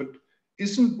truth, but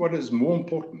isn't what is more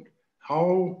important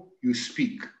how you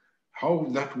speak, how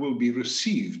that will be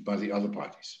received by the other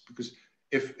parties? Because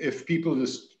if people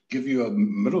just give you a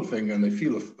middle finger and they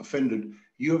feel offended,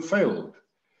 you have failed.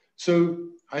 So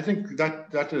I think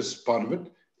that is part of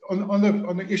it. On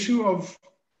the issue of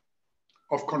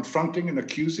confronting and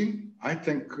accusing, I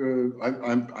think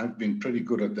I've been pretty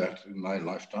good at that in my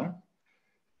lifetime.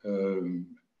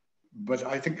 But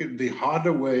I think the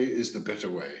harder way is the better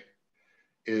way,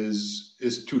 is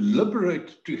to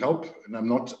liberate, to help, and I'm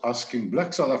not asking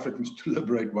Black South Africans to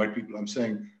liberate white people, I'm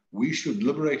saying we should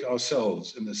liberate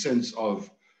ourselves in the sense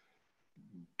of,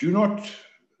 do not,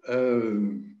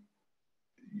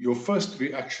 your first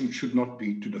reaction should not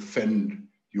be to defend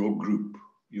your group,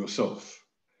 yourself.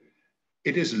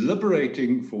 It is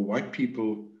liberating for white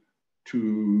people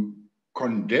to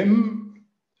condemn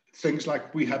things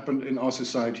like we happened in our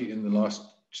society in the last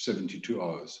 72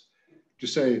 hours. To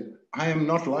say, I am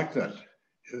not like that.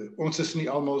 Ons is nie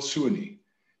almal so nie.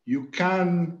 You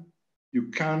can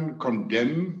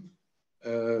condemn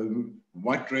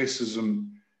white racism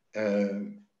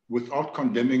without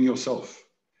condemning yourself.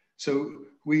 So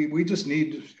we just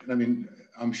need, I mean,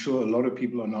 I'm sure a lot of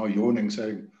people are now yawning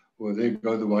saying, well, there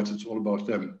go the whites, it's all about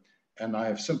them. And I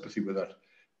have sympathy with that.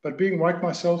 But being white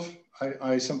myself,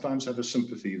 I sometimes have a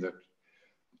sympathy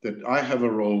that I have a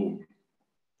role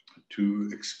to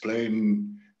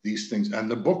explain these things. And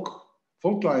the book,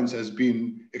 Fault Lines, has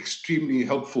been extremely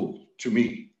helpful to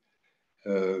me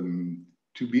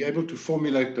to be able to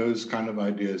formulate those kind of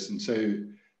ideas and say,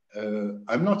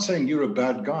 I'm not saying you're a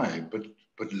bad guy,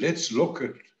 but let's look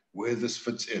at where this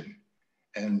fits in,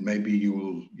 and maybe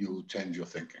you'll change your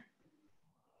thinking.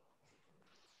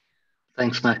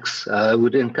 Thanks, Max. I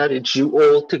would encourage you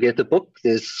all to get the book.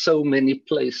 There's so many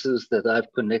places that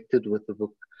I've connected with the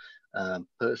book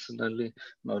personally,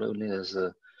 not only as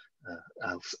a,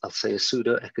 I'll say a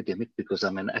pseudo-academic, because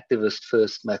I'm an activist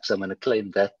first, Max, I'm going to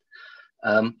claim that.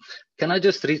 Can I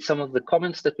just read some of the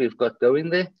comments that we've got going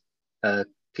there?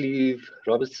 Cleve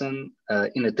Robertson,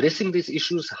 in addressing these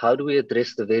issues, how do we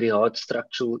address the very hard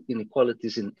structural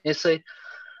inequalities in SA?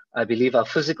 I believe our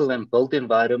physical and built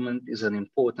environment is an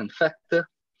important factor.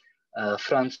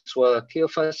 Francois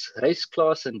Keofas, race,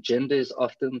 class, and gender is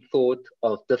often thought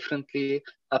of differently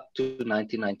up to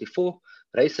 1994.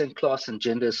 Race and class and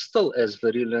gender is still as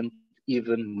virulent,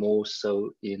 even more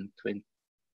so in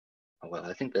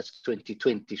I think that's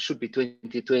 2020, should be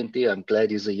 2020. I'm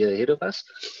glad he's a year ahead of us.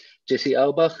 Jesse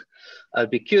Aubach,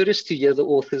 I'd be curious to hear the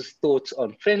author's thoughts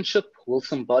on friendship. Will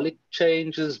symbolic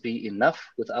changes be enough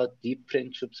without deep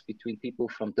friendships between people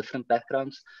from different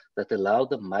backgrounds that allow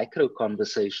the micro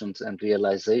conversations and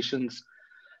realizations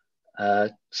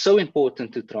so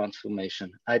important to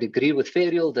transformation? I'd agree with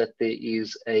Ferial that there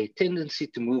is a tendency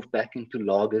to move back into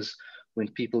lagers when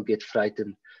people get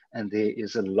frightened, and there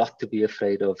is a lot to be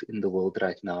afraid of in the world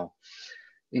right now.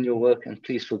 In your work, and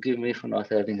please forgive me for not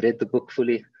having read the book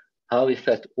fully, how, if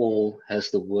at all,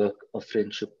 has the work of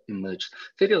friendship emerged?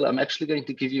 Ferial, I'm actually going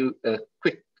to give you a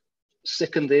quick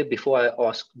second there before I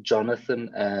ask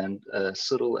Jonathan and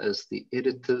Cyril as the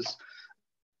editors.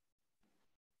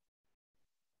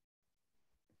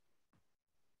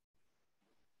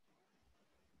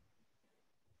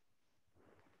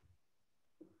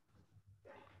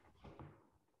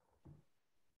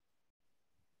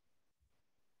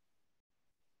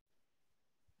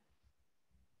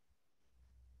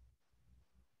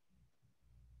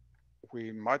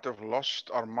 We might have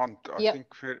lost Armand. Yeah.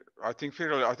 I think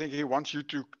Ferial, I think he wants you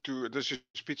to this is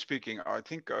Piet speaking. I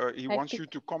think he wants you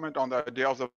to comment on the idea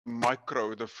of the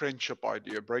micro, the friendship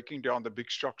idea, breaking down the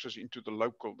big structures into the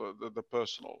local, the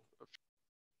personal.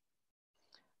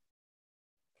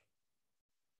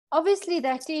 Obviously,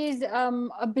 that is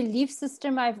a belief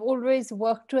system I've always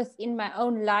worked with in my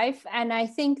own life. And I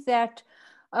think that,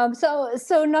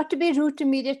 so not to be rude to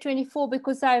Media 24,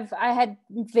 because I had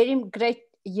very great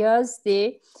years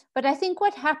there, but I think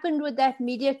what happened with that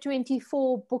Media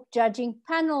 24 book judging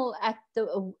panel at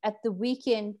the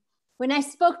weekend, when I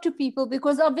spoke to people,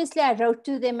 because obviously I wrote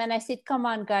to them and I said, come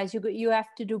on guys, you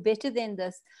have to do better than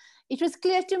this. It was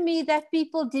clear to me that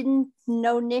people didn't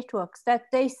know networks, that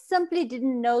they simply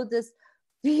didn't know this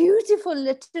beautiful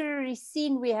literary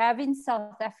scene we have in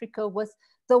South Africa with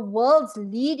the world's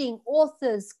leading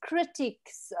authors,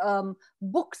 critics,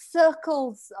 book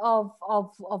circles of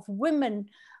women,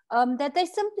 that they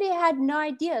simply had no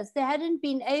ideas. They hadn't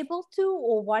been able to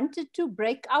or wanted to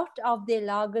break out of their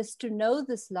lagers to know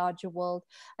this larger world.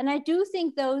 And I do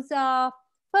think those are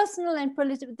personal and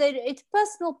political, it's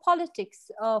personal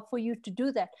politics for you to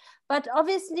do that. But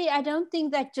obviously, I don't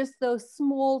think that just those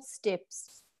small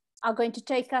steps are going to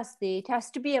take us there. It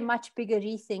has to be a much bigger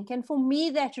rethink. And for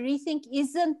me, that rethink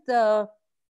isn't the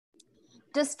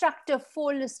destructive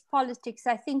fallist politics.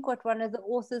 I think what one of the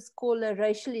authors call a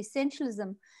racial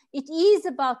essentialism. It is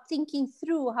about thinking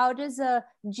through how does a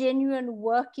genuine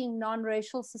working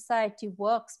non-racial society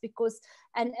works, because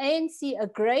an ANC, a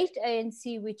great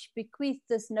ANC, which bequeathed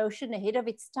this notion ahead of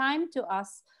its time to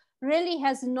us, really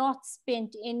has not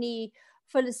spent any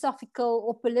philosophical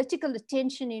or political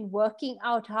attention in working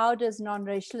out how does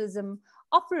non-racialism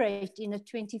operate in a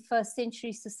 21st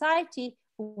century society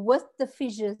with the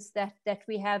fissures that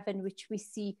we have and which we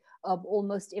see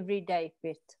almost every day.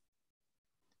 Piet.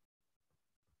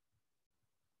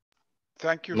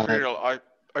 Thank you, Ferial.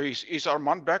 Is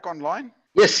Armand back online?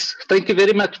 Yes, thank you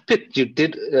very much, Piet. You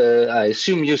did, I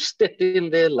assume you stepped in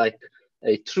there like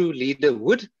a true leader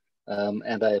would.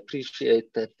 And I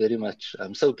appreciate that very much.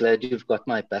 I'm so glad you've got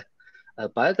my back.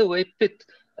 By the way, Piet,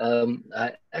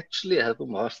 I actually have a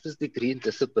master's degree in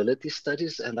disability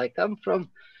studies, and I come from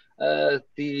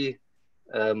the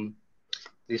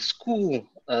school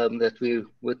that we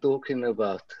were talking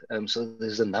about. So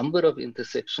there's a number of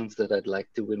intersections that I'd like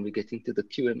to, when we get into the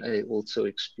Q&A, also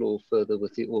explore further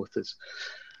with the authors.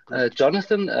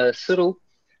 Jonathan, Cyril,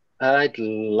 I'd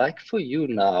like for you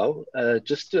now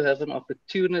just to have an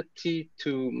opportunity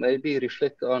to maybe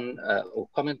reflect on or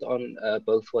comment on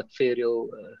both what Ferial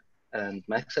and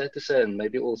Max had to say, and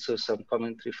maybe also some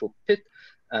commentary for Piet,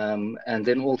 and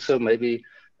then also maybe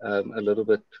a little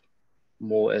bit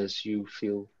more as you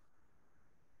feel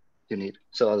you need.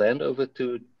 So I'll hand over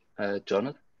to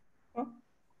Jonathan.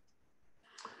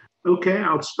 Okay,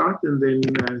 I'll start and then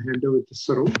hand over to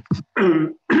Cyril.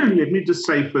 Let me just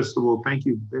say, first of all, thank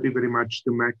you very, very much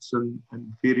to Max and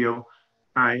Virial.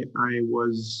 I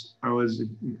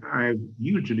have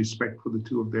huge respect for the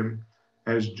two of them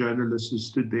as journalists who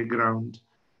stood their ground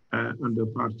under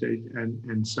apartheid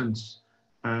and since.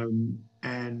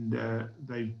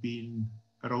 They've been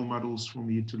role models for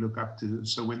me to look up to.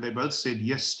 So when they both said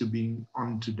yes to being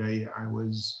on today, I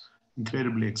was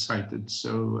incredibly excited.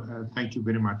 So thank you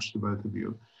very much to both of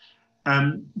you.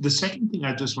 The second thing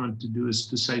I just want to do is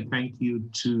to say thank you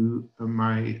to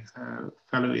my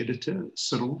fellow editor,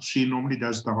 Cyril. She normally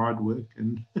does the hard work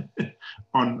and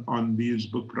on these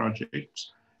book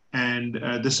projects. And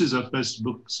this is her first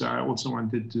book, so I also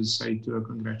wanted to say to her,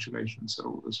 congratulations,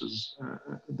 Cyril. This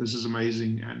is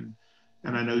amazing, and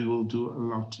I know you will do a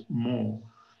lot more.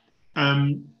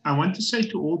 I want to say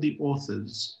to all the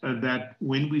authors that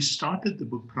when we started the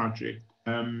book project,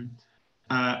 I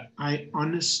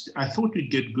thought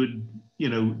we'd get good,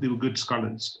 they were good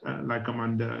scholars like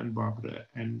Amanda and Barbara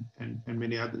and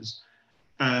many others.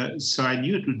 So I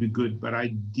knew it would be good, but I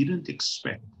didn't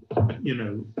expect,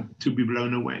 to be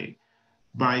blown away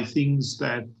by things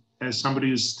that, as somebody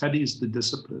who studies the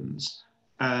disciplines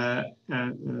for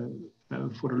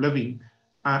a living,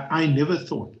 I never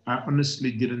thought, I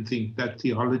honestly didn't think that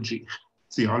theology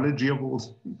of all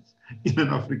things in an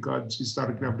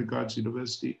historically Afrikaans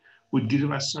university would give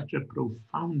us such a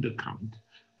profound account,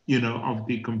 of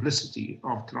the complicity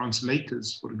of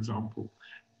translators, for example,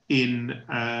 in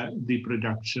the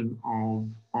production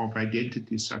of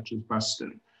identities such as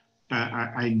Buster.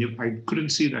 I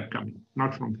couldn't see that coming,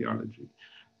 not from theology.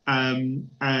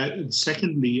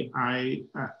 Secondly, I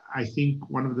think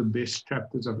one of the best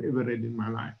chapters I've ever read in my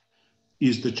life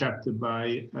is the chapter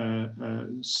by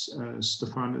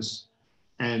Stephanus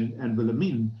and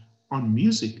Wilhelmine on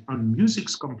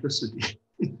music's complicity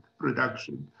in the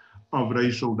production of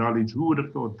racial knowledge. Who would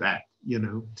have thought that,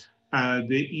 There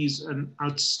is an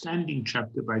outstanding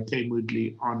chapter by Kay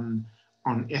Moodley on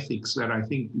ethics that I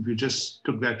think if you just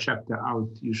took that chapter out,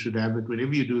 you should have it.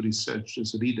 Whenever you do research,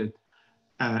 just read it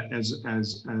as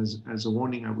a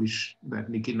warning. I wish that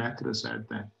Nikki Natras had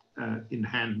that in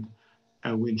hand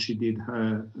when she did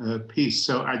her piece.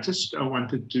 So I just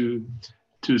wanted to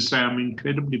say I'm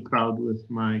incredibly proud with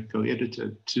my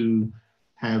co-editor to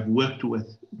have worked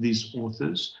with these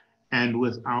authors and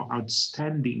with our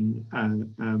outstanding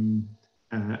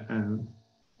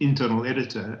internal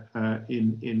editor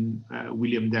in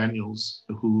William Daniels,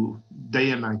 who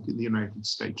day and night in the United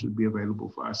States would be available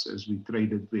for us as we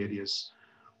traded various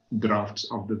drafts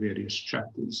of the various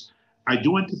chapters. I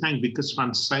do want to thank Vickers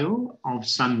van Zyl of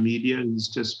Sun Media, who's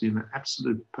just been an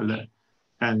absolute pillar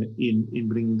in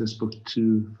bringing this book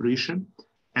to fruition,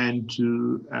 and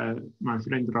to my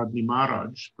friend Rodney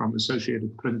Maharaj from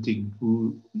Associated Printing,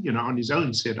 who, on his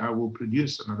own said, I will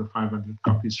produce another 500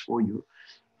 copies for you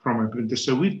from my printer.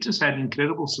 So we've just had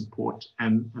incredible support,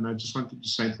 and I just wanted to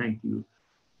say thank you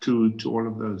to all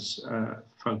of those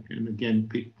folk. And again,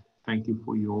 Pete, thank you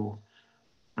for your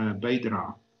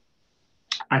Baydra.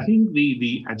 I think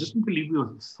I just want to leave you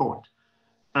with a thought.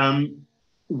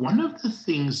 One of the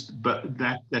things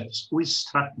that's always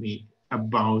struck me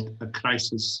about a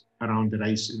crisis around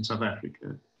race in South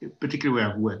Africa, particularly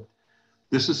where I've worked.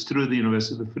 This is through the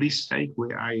University of the Free State,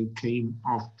 where I came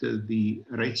after the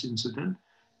race incident.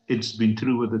 It's been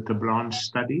true with the Tablanche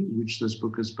study, which this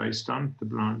book is based on,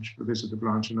 Professor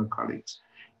Tablanche and her colleagues,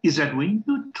 is that when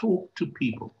you talk to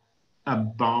people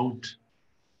about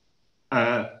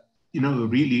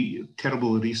really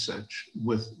terrible research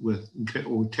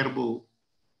or terrible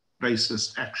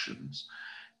racist actions,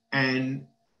 and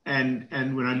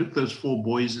when I look those four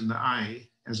boys in the eye,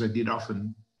 as I did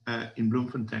often in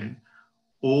Bloemfontein,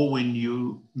 or when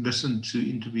you listen to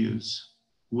interviews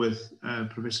with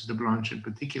Professor Tablanche in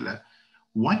particular,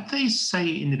 what they say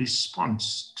in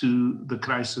response to the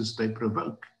crisis they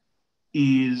provoke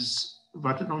is,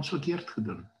 wat het ons verkeerd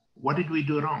gedoen? What did we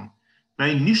do wrong? Now,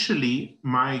 initially,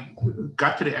 my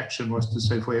gut reaction was to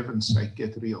say, for heaven's sake,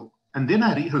 get real. And then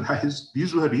I realized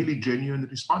these were really genuine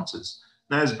responses.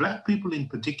 Now, as Black people in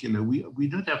particular, we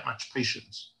don't have much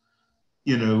patience,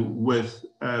 with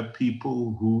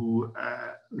people who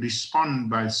respond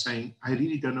by saying, I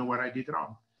really don't know what I did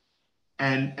wrong.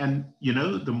 And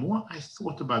the more I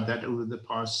thought about that over the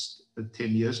past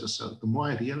 10 years or so, the more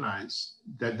I realized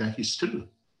that is true.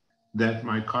 That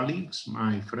my colleagues,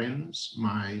 my friends,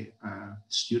 my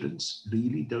students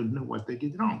really don't know what they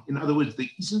did wrong. In other words, there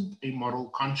isn't a moral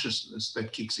consciousness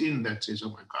that kicks in that says,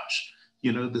 oh my gosh,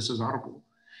 this is horrible.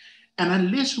 And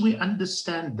unless we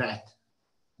understand that,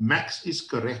 Max is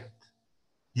correct.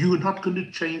 you're not going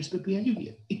to change the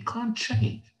behavior. It can't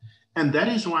change. And that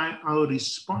is why our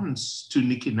response to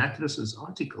Nikki Nattras's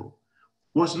article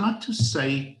was not to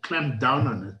say clamp down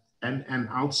on it and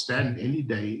outstand any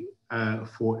day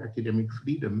for academic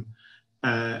freedom,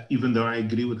 even though I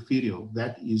agree with Ferial,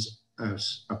 that is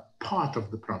a part of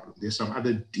the problem. There's some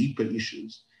other deeper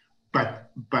issues.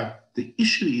 But the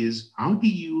issue is, how do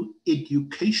you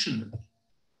educationally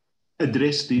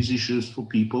address these issues for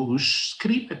people who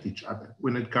scream at each other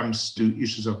when it comes to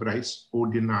issues of race or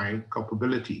deny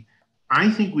culpability? I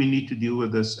think we need to deal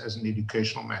with this as an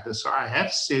educational matter. So I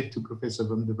have said to Professor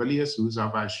Wim de Villiers, who is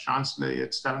our Vice Chancellor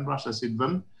at Stellenbosch, I said,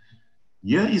 Wim,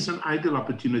 here is an ideal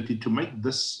opportunity to make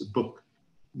this book.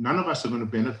 None of us are going to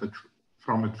benefit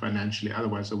from it financially,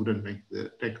 otherwise I wouldn't make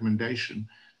the recommendation.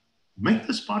 Make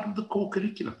this part of the core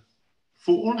curriculum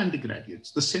for all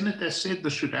undergraduates. The Senate has said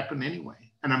this should happen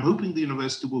anyway. And I'm hoping the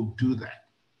university will do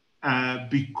that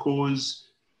because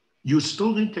you're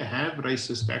still going to have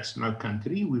racist acts in our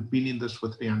country. We've been in this for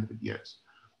 300 years.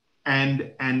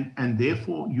 And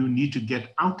therefore, you need to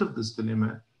get out of this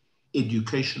dilemma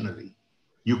educationally.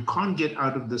 You can't get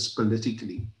out of this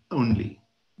politically only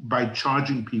by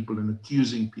charging people and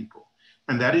accusing people.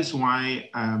 And that is why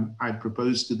I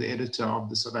proposed to the editor of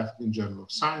the South African Journal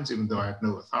of Science, even though I have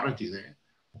no authority there,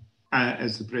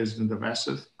 as the president of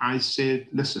ASIF, I said,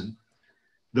 listen,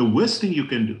 the worst thing you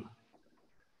can do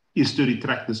is to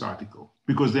retract this article,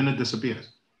 because then it disappears.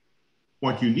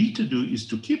 What you need to do is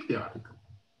to keep the article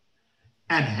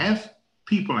and have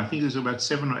people, I think there's about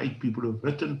 7 or 8 people who have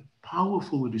written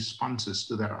powerful responses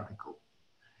to that article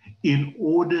in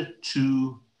order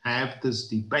to have this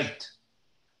debate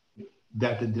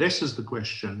that addresses the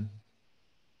question,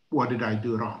 what did I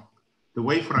do wrong? The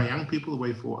way for our young people, the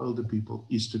way for older people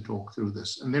is to talk through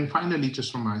this. And then finally, just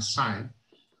from my side,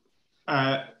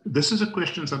 this is a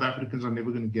question South Africans are never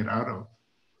going to get out of.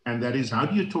 And that is, how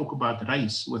do you talk about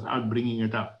race without bringing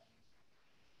it up?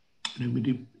 Let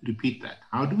me repeat that.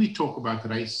 How do we talk about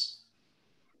race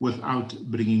without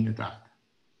bringing it up?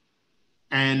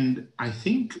 And I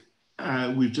think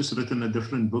we've just written a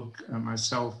different book,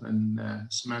 myself and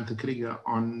Samantha Krieger,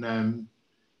 on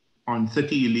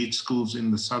 30 elite schools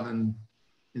in the southern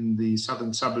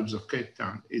suburbs of Cape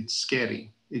Town. It's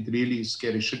scary. It really is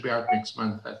scary. It should be out next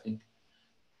month, I think.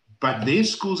 But their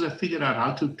schools have figured out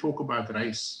how to talk about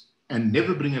race and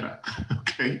never bring it up,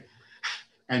 okay?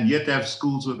 And yet have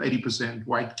schools with 80%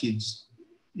 white kids,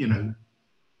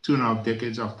 2.5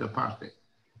 decades after apartheid.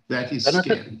 That is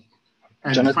scary.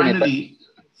 And Jonathan,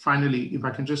 finally, if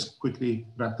I can just quickly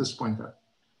wrap this point up,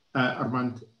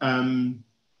 Armand,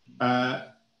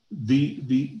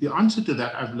 the answer to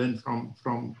that I've learned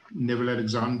from Neville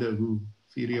Alexander, who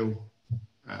Ferial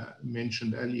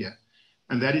mentioned earlier,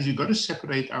 and that is, you've got to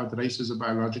separate out race as a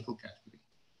biological category,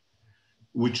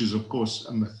 which is of course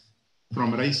a myth,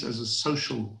 from race as a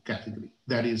social category.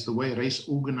 That is the way race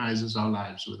organizes our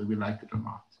lives, whether we like it or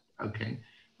not, okay?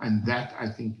 And that, I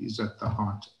think, is at the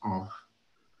heart of,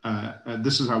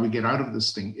 this is how we get out of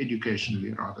this thing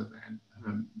educationally rather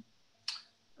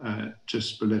than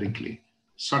just politically.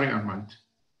 Sorry, Armand.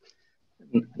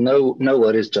 No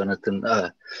worries, Jonathan.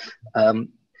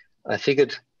 I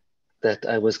figured that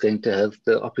I was going to have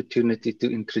the opportunity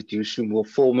to introduce you more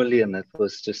formally, and that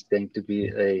was just going to be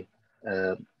a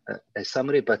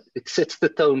summary, but it sets the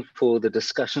tone for the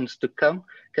discussions to come.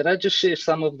 Can I just share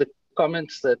some of the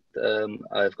comments that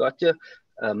I've got here?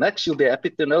 Max, you'll be happy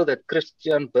to know that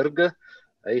Christian Burger,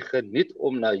 hy geniet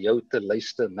om na jou te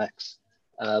luister, Max.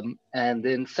 And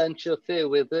then Sancho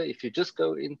Fairweather, if you just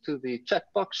go into the chat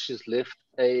box, she's left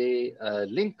a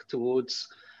link towards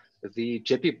the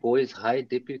Jeppe Boys High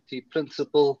Deputy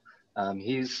Principal,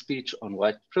 his speech on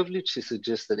white privilege. She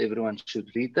suggests that everyone should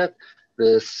read that.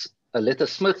 Aletta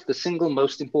Smith, the single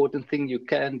most important thing you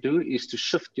can do is to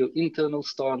shift your internal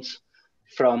stance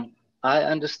from I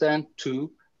understand to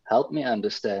help me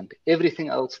understand. Everything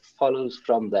else follows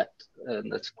from that. And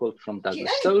that's a quote from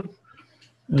Douglas Stone.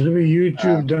 As we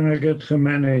YouTube dan ek het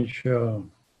gemanage.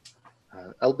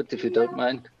 Albert, if you don't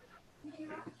mind.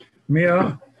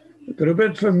 Mia, roep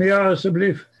het vir Mia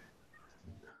asseblief.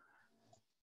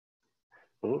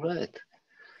 All right.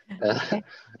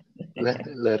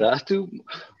 Leratu,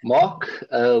 Mark,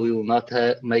 we will not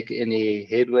make any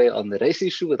headway on the race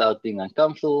issue without being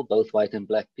uncomfortable. Both white and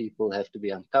black people have to be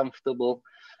uncomfortable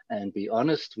and be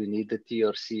honest. We need the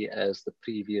TRC as the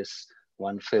previous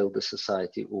one failed the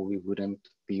society, or we wouldn't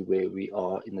be where we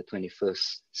are in the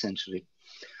 21st century.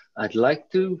 I'd like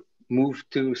to move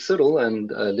to Cyril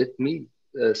and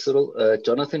Cyril,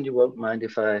 Jonathan, you won't mind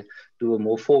if I do a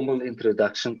more formal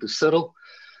introduction to Cyril.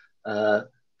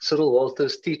 Cyril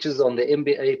Walters teaches on the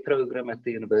MBA program at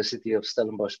the University of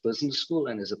Stellenbosch Business School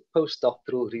and is a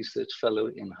postdoctoral research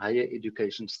fellow in higher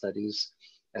education studies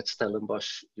at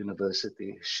Stellenbosch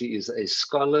University. She is a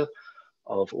scholar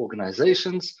of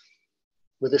organizations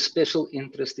with a special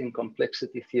interest in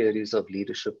complexity theories of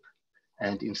leadership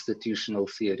and institutional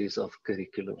theories of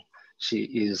curriculum. She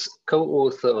is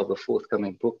co-author of a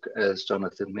forthcoming book, as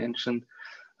Jonathan mentioned,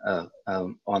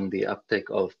 on the uptake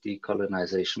of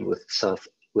decolonization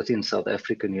within South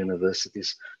African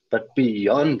universities. But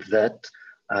beyond that,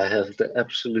 I have the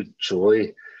absolute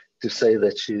joy to say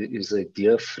that she is a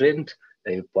dear friend,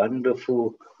 a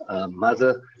wonderful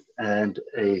mother, and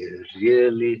a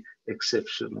really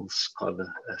exceptional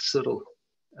scholar. Cyril,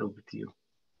 over to you.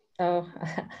 Oh,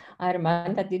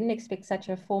 Armand, I didn't expect such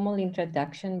a formal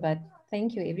introduction, but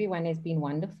thank you. Everyone has been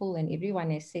wonderful and everyone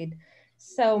has said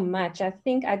so much. I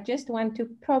think I just want to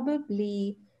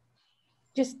probably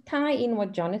just tie in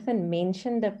what Jonathan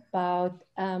mentioned about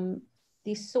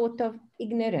this sort of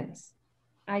ignorance.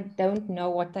 I don't know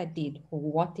what I did.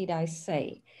 What did I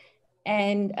say?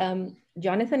 And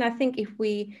Jonathan, I think if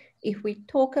we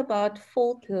talk about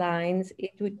fault lines,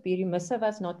 it would be remiss of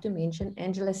us not to mention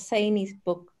Angela Saini's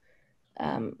book,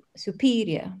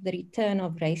 Superior, The Return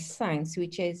of Race Science,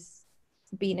 which has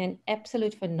been an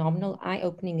absolute phenomenal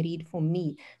eye-opening read for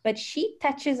me. But she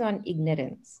touches on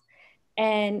ignorance.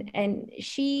 And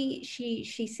she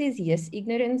says, yes,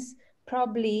 ignorance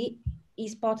probably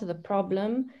is part of the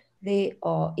problem. There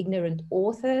are ignorant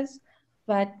authors,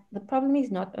 but the problem is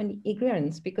not only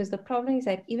ignorance, because the problem is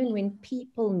that even when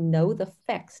people know the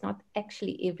facts, not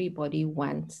actually everybody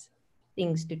wants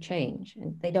things to change,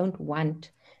 and they don't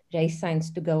want race science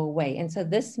to go away. And so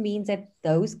this means that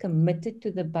those committed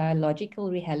to the biological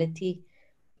reality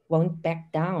won't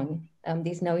back down.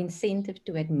 There's no incentive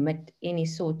to admit any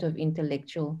sort of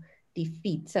intellectual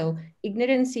defeat. So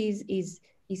ignorance is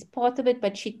part of it,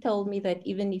 but she told me that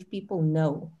even if people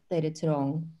know that it's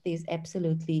wrong, there's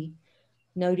absolutely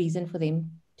no reason for them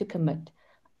to commit.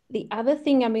 The other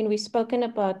thing, I mean, we've spoken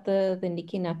about the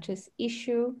Nikki Nattrass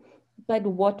issue, but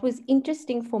what was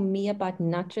interesting for me about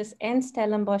Nattrass and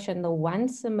Stellenbosch, and the one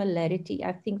similarity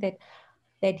I think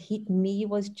that hit me,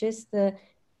 was just the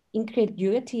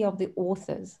incredulity of the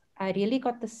authors. I really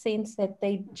got the sense that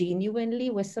they genuinely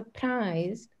were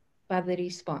surprised by the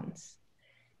response.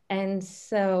 And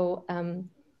so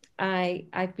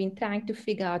I've been trying to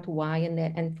figure out why,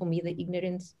 and for me, the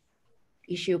ignorance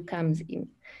issue comes in.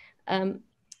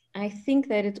 I think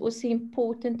that it's also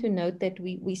important to note that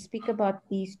we speak about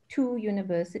these two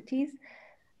universities,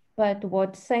 but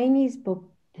what Saini's book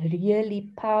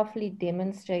really powerfully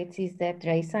demonstrates is that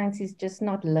race science is just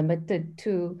not limited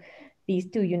to these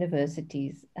two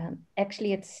universities.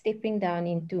 Actually, it's stepping down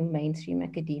into mainstream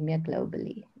academia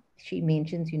globally. She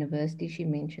mentions universities, she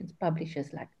mentions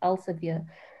publishers like Elsevier.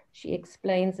 She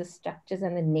explains the structures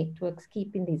and the networks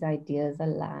keeping these ideas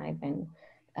alive, and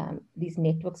these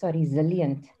networks are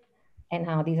resilient, and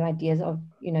how these ideas are,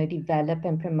 developed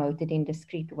and promoted in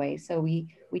discrete ways. So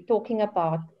we're talking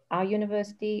about our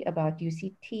university, about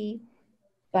UCT,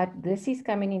 but this is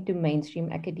coming into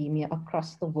mainstream academia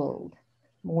across the world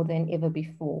more than ever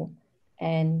before.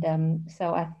 And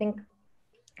so I think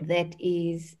that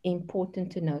is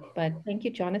important to note. But thank you,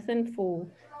 Jonathan, for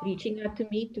reaching out to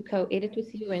me to co-edit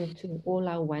with you, and to all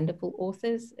our wonderful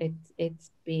authors.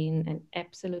 It's been an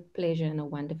absolute pleasure and a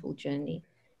wonderful journey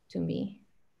to me.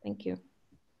 Thank you.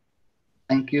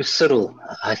 Thank you, Cyril.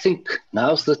 I think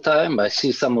now's the time. I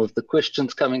see some of the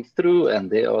questions coming through, and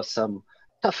there are some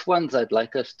tough ones I'd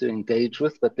like us to engage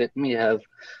with, but let me have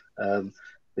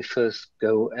the first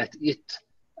go at it.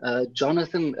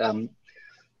 Jonathan,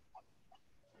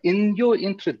 in your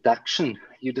introduction,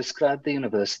 you described the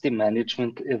university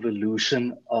management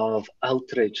evolution of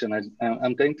outrage, and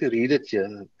I'm going to read it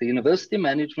here. The university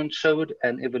management showed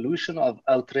an evolution of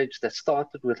outrage that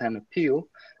started with an appeal,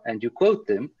 and you quote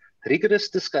them, rigorous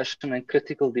discussion and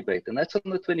critical debate. And that's on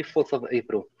the 24th of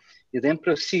April. You then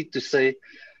proceed to say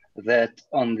that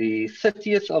on the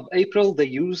 30th of April, they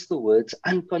used the words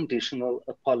unconditional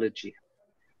apology.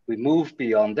 We move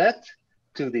beyond that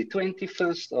to the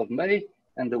 21st of May,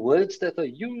 and the words that are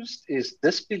used is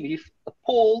disbelief,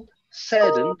 appalled,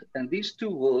 saddened, and these two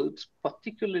words,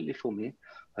 particularly for me,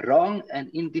 wrong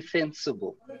and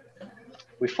indefensible.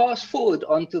 We fast forward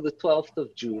onto the 12th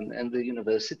of June, and the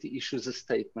university issues a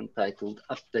statement titled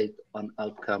Update on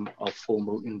Outcome of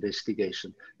Formal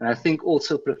Investigation. And I think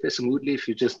also, Professor Moodley, if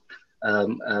you just,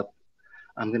 I'm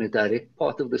going to direct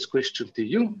part of this question to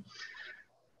you.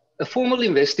 A formal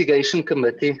investigation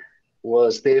committee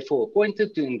was therefore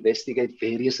appointed to investigate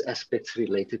various aspects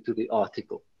related to the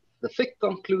article. The FIC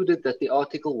concluded that the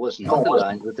article was not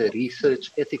aligned with the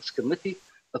Research Ethics Committee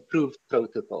approved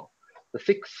protocol. The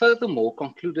FIC furthermore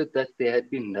concluded that there had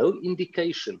been no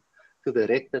indication to the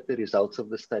REC that the results of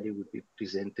the study would be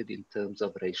presented in terms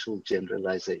of racial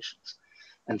generalizations.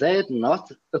 And they had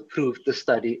not approved the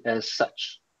study as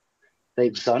such. They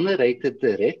exonerated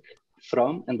the REC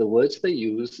from, and the words they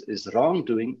use is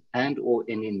wrongdoing and or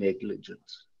any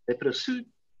negligence. They proceed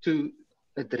to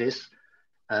address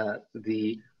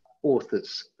the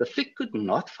authors. The FIC could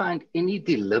not find any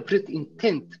deliberate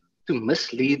intent to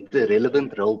mislead the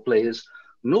relevant role players,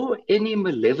 nor any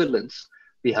malevolence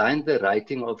behind the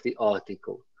writing of the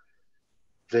article.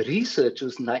 The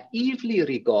researchers naively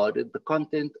regarded the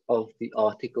content of the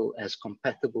article as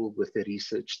compatible with the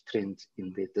research trends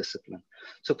in their discipline.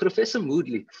 So Professor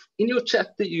Moodley, in your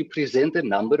chapter, you present a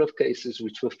number of cases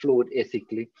which were flawed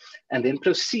ethically, and then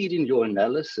proceed in your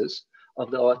analysis of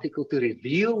the article to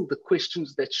reveal the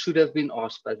questions that should have been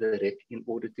asked by the REC in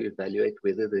order to evaluate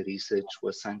whether the research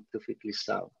was scientifically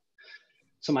sound.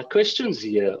 So my questions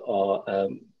here are,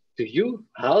 to you,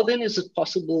 how then is it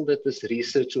possible that this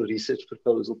research or research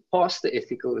proposal passed the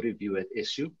ethical review at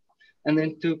SU? And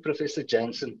then to Professor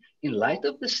Jansen, in light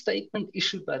of the statement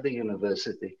issued by the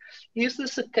university, is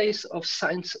this a case of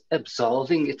science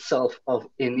absolving itself of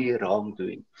any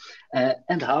wrongdoing?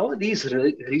 And how are these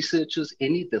researchers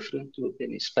any different to a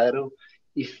penny sparrow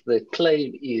if the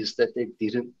claim is that they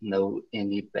didn't know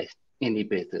any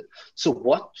better? So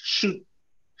what should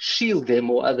shield them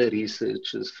or other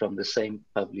researchers from the same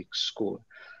public scorn?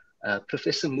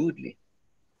 Professor Moodley.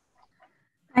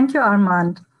 Thank you,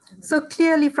 Armand. So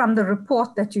clearly from the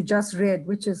report that you just read,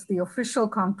 which is the official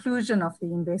conclusion of the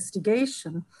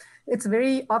investigation, it's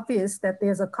very obvious that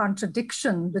there's a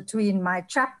contradiction between my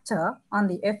chapter on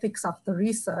the ethics of the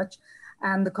research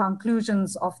and the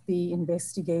conclusions of the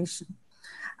investigation.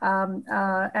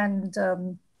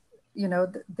 You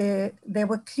know, there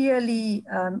were clearly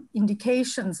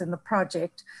indications in the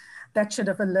project that should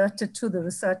have alerted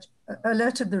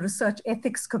the Research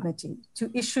Ethics Committee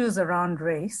to issues around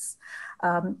race.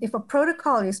 If a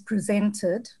protocol is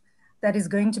presented that is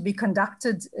going to be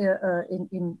conducted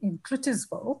in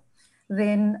Cluttersville,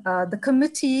 then the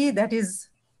committee that is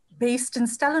based in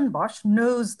Stellenbosch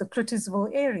knows the Cluttersville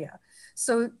area.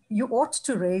 So you ought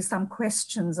to raise some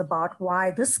questions about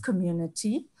why this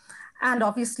community, and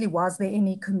obviously was there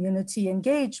any community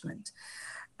engagement.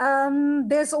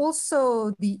 There's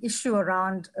also the issue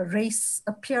around race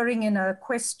appearing in a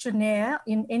questionnaire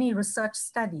in any research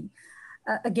study.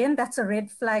 Again, that's a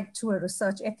red flag to a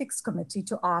research ethics committee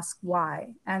to ask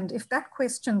why. And if that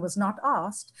question was not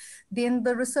asked, then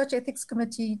the research ethics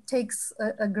committee takes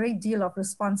a great deal of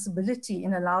responsibility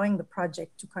in allowing the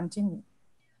project to continue.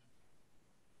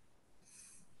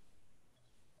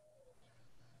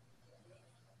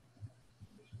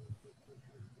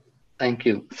 Thank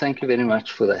you. Thank you very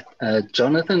much for that.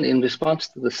 Jonathan, in response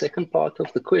to the second part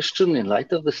of the question, in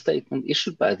light of the statement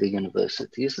issued by the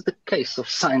university, is it a case of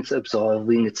science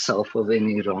absolving itself of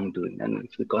any wrongdoing? And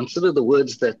if we consider the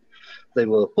words that they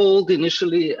were appalled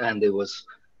initially and it was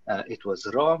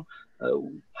wrong,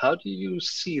 how do you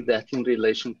see that in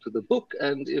relation to the book?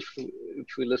 And if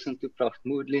we listen to Prof.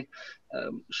 Moodley,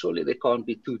 surely there can't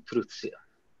be two truths here.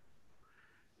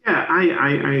 Yeah,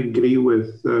 I agree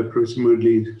with Professor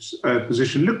Moodley's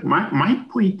position. Look, my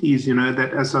point is, you know,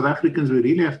 that as South Africans, we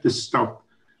really have to stop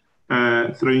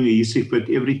throwing a hissy fit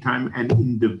every time an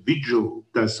individual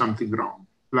does something wrong.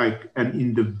 Like an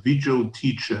individual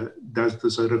teacher does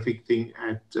this horrific thing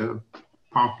at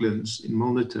Parklands in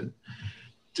Milnerton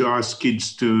to ask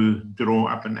kids to draw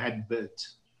up an advert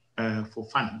for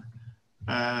fun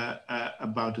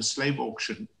about a slave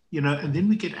auction. You know, and then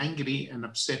we get angry and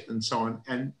upset and so on,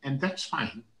 and that's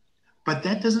fine. But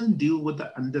that doesn't deal with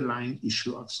the underlying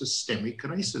issue of systemic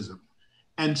racism.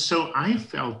 And so I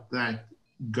felt that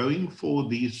going for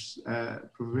these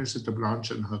Professor de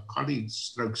Blanche and her colleagues,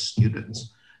 stroke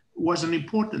students, was an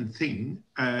important thing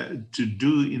to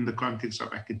do in the context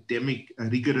of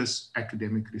rigorous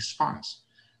academic response.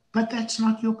 But that's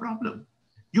not your problem.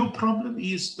 Your problem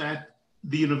is that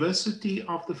the University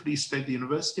of the Free State, the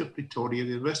University of Pretoria,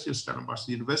 the University of Stellenbosch,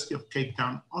 the University of Cape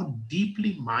Town are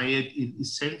deeply mired in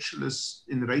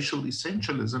racial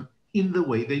essentialism in the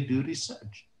way they do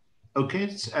research. Okay,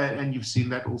 and you've seen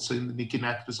that also in the Nikki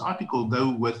Nattrass article,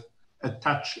 though with a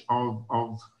touch of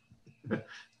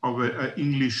an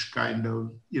English kind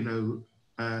of, you know,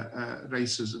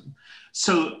 racism.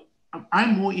 So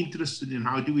I'm more interested in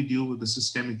how do we deal with the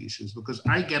systemic issues, because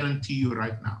I guarantee you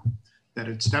right now that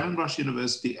at Stellenbosch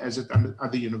University, as at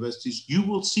other universities, you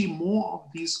will see more of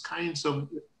these kinds of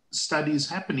studies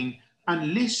happening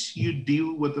unless you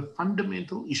deal with the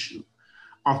fundamental issue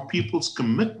of people's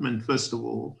commitment, first of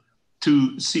all,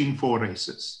 to seeing four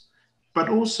races, but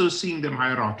also seeing them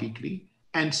hierarchically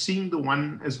and seeing the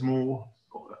one as more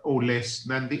or less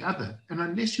than the other. And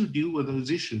unless you deal with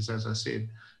those issues, as I said,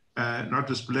 not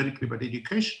just politically, but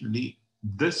educationally,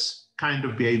 this kind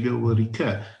of behavior will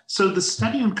recur. So the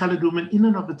study on colored women in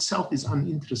and of itself is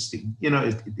uninteresting. You know,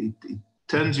 it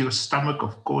turns your stomach,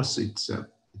 of course, it's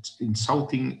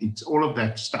insulting, it's all of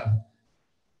that stuff.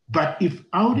 But if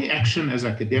our reaction as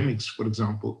academics, for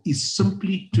example, is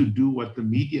simply to do what the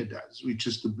media does, which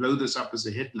is to blow this up as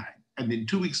a headline, and then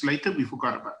 2 weeks later we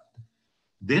forgot about it,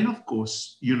 then of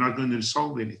course you're not going to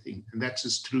solve anything. And that's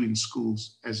as true in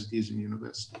schools as it is in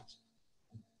universities.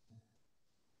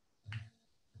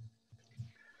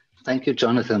 Thank you,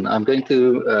 Jonathan. I'm going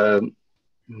to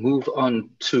move on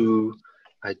to,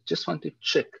 I just want to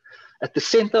check. At the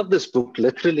center of this book,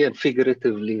 literally and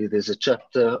figuratively, there's a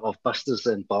chapter of Bustards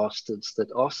and Bastards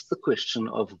that asks the question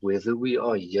of whether we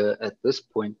are here at this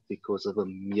point because of a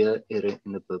mere error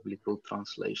in a biblical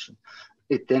translation.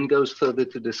 It then goes further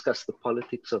to discuss the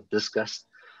politics of disgust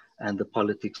and the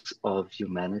politics of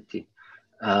humanity.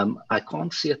 I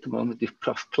can't see at the moment if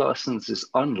Prof. Claessens is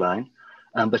online,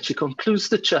 but she concludes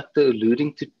the chapter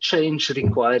alluding to change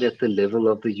required at the level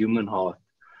of the human heart.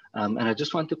 And I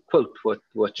just want to quote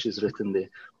what she's written there.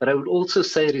 But I would also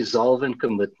say resolve and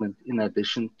commitment in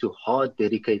addition to hard,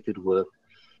 dedicated work.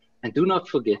 And do not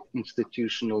forget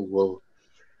institutional will.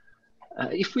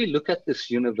 If we look at this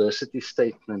university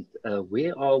statement,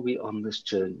 where are we on this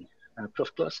journey?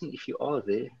 Prof. Claessens, if you are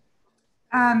there.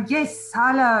 Yes,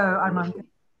 hello, Armand.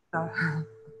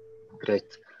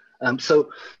 Great. So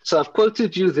I've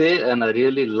quoted you there, and I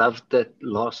really loved that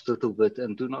last little bit.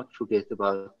 And do not forget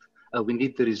about we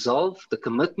need the resolve, the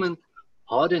commitment,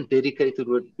 hard and dedicated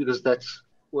work, because that's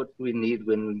what we need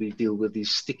when we deal with these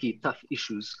sticky, tough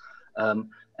issues. And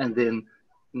then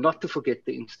not to forget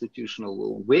the institutional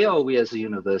will. Where are we as a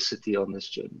university on this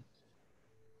journey?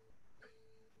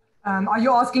 Are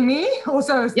you asking me?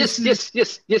 Also, yes, you.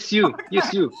 Okay.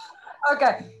 Yes, you.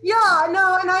 Okay. Yeah,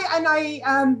 no, and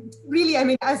I really, I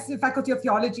mean, as the Faculty of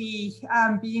Theology,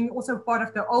 being also part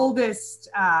of the oldest,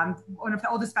 one of the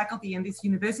oldest faculty in this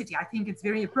university, I think it's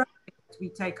very appropriate that we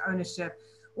take ownership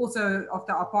also of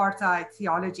the apartheid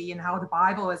theology and how the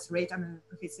Bible is read. I'm a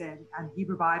professor in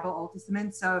Hebrew Bible, Old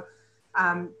Testament. So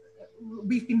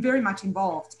we've been very much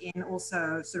involved in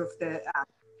also sort of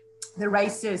the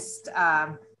racist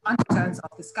undertones of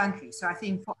this country. So I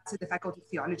think for us at the Faculty of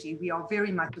Theology, we are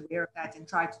very much aware of that and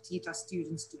try to teach our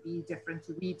students to be different,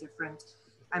 to read different,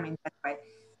 I mean, that way.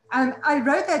 And I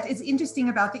wrote that it's interesting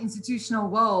about the institutional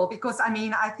world because, I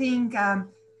mean, I think,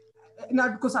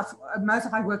 because most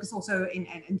of my work is also in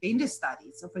gender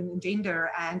studies, in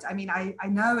gender. And I mean, I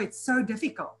know it's so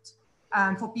difficult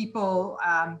for people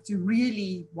to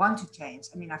really want to change.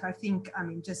 I mean, I think, I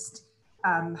mean, just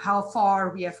how far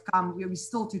we have come. We're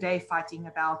still today fighting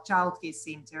about childcare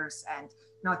centers and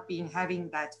not having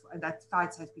that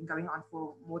fight has been going on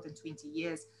for more than 20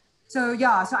 years. So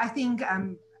yeah, so I think,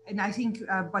 and I think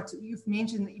what you've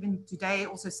mentioned even today,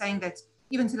 also saying that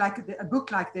even to like a book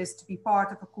like this to be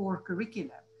part of a core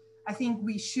curriculum, I think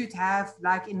we should have,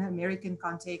 like in the American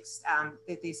context,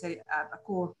 that there's a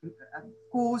core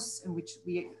course in which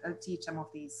we teach some of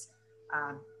these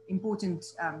important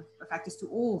factors to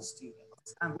all students.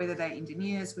 Whether they're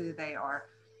engineers, whether they are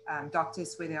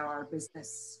doctors, whether they are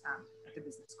business at the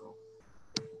business school.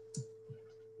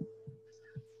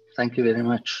 Thank you very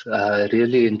much. I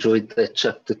really enjoyed that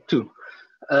chapter too.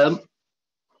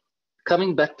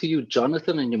 Coming back to you,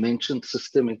 Jonathan, and you mentioned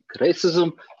systemic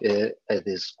racism.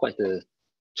 There's quite a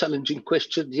challenging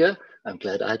question here. I'm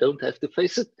glad I don't have to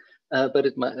face it, but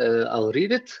I'll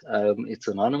read it. It's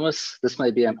anonymous. This may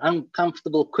be an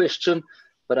uncomfortable question,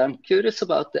 but I'm curious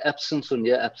about the absence or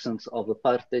near absence of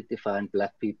apartheid-defined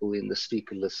Black people in the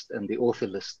speaker list and the author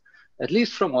list, at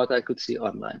least from what I could see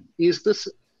online. Is this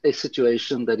a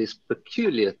situation that is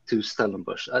peculiar to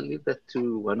Stellenbosch? I'll leave that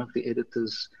to one of the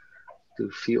editors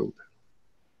to field.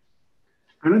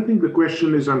 I don't think the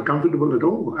question is uncomfortable at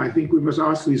all. I think we must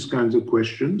ask these kinds of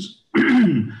questions.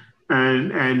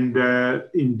 and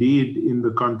indeed, in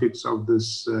the context of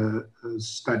this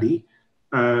study,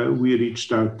 we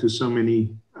reached out to so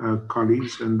many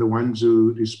colleagues, and the ones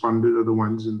who responded are the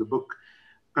ones in the book.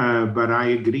 But I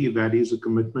agree that is a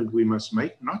commitment we must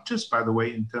make, not just, by the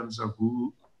way, in terms of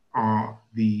who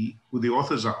the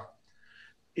authors are,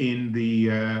 in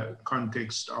the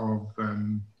context of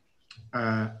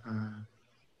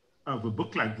a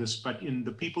book like this, but in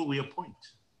the people we appoint,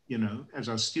 you know, as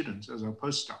our students, as our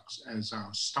postdocs, as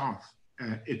our staff,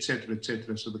 et cetera, et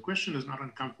cetera. So the question is not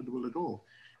uncomfortable at all.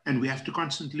 And we have to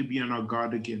constantly be on our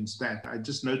guard against that. I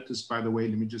just noticed, by the way,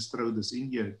 let me just throw this in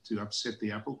here to upset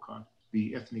the apple cart,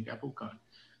 the ethnic apple cart.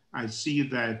 I see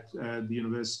that the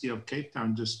University of Cape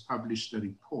Town just published a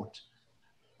report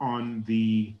on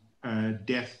the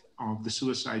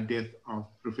suicide death of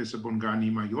Professor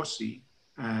Bongani Mayosi,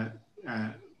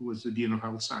 who was the Dean of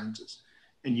Health Sciences.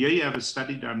 And here you have a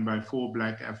study done by 4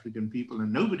 Black African people,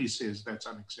 and nobody says that's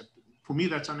unacceptable. For me,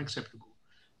 that's unacceptable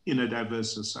in a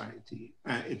diverse society,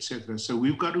 etc. So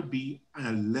we've got to be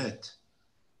alert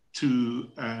to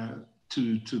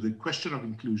the question of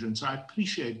inclusion. So I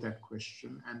appreciate that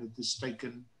question, and it is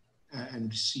taken and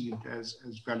received as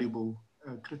valuable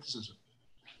criticism.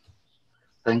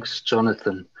 Thanks,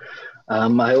 Jonathan.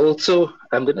 I'm going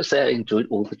to say I enjoyed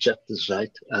all the chapters,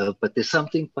 right? But there's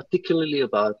something particularly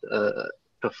about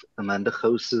Prof. Amanda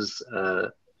Gouw's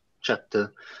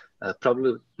chapter,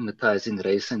 problematizing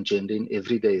race and gender in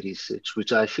everyday research,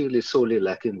 which I feel is sorely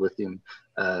lacking within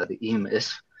the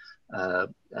EMS,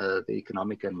 the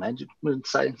Economic and Management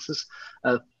Sciences.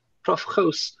 Prof.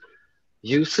 Gouw,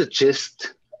 you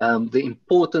suggest the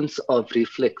importance of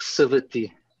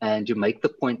reflexivity, and you make the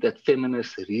point that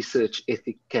feminist research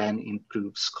ethic can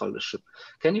improve scholarship.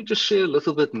 Can you just share a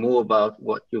little bit more about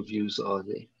what your views are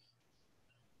there?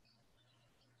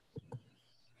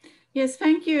 Yes,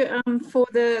 thank you for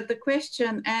the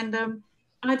question. And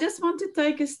I just want to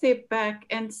take a step back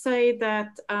and say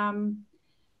that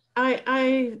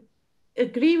I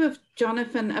agree with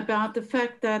Jonathan about the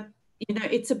fact that, you know,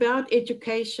 it's about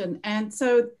education. And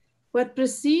so what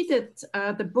preceded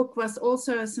the book was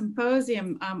also a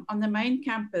symposium on the main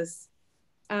campus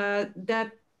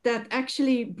that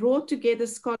actually brought together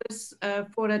scholars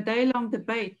for a day-long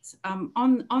debate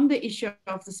on the issue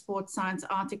of the sports science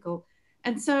article.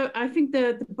 And so I think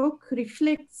the book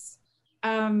reflects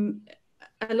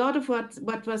a lot of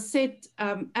what was said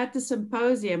at the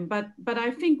symposium, but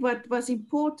I think what was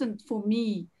important for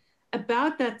me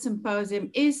about that symposium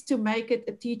is to make it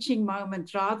a teaching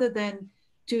moment rather than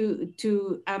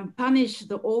to punish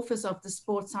the authors of the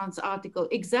sports science article,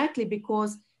 exactly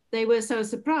because they were so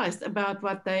surprised about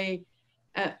what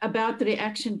about the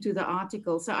reaction to the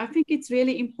article. So I think it's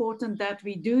really important that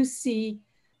we do see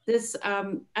this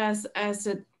as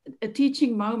a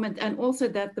teaching moment, and also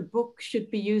that the book should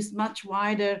be used much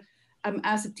wider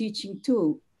as a teaching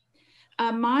tool.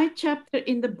 My chapter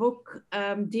in the book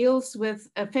deals with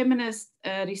a feminist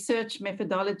research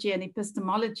methodology and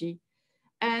epistemology.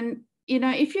 And, you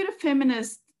know, if you're a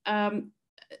feminist,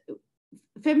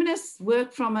 feminists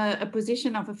work from a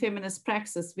position of a feminist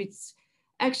praxis, which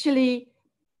actually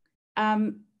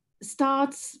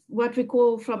starts what we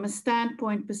call from a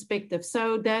standpoint perspective,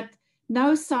 so that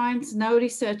no science, no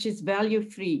research is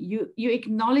value-free. You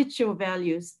acknowledge your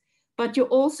values, but you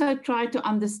also try to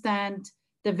understand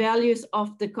the values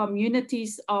of the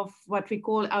communities of what we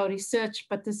call our research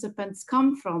participants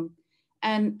come from,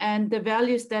 and the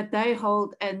values that they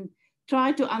hold, and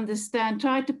try to understand,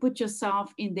 try to put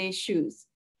yourself in their shoes.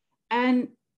 And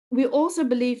we also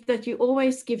believe that you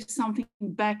always give something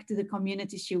back to the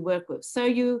communities you work with. So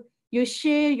you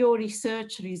share your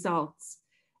research results,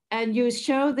 and you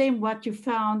show them what you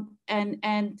found,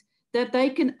 and that they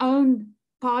can own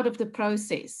part of the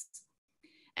process.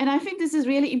 And I think this is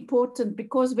really important,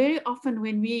 because very often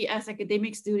when we as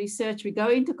academics do research, we go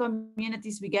into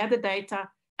communities, we gather data,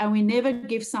 and we never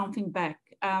give something back.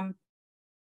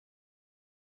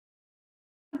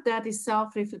 That is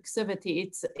self-reflexivity.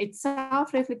 It's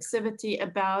self-reflexivity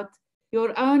about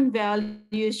your own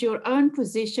values, your own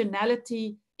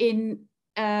positionality in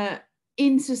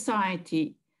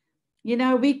society. You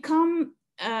know, we come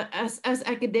as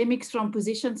academics from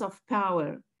positions of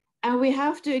power, and we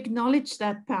have to acknowledge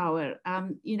that power.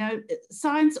 You know,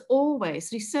 science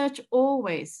always, research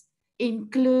always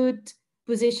include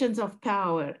positions of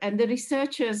power, and the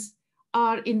researchers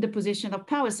are in the position of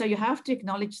power. So you have to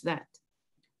acknowledge that.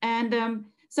 And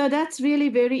so that's really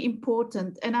very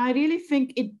important. And I really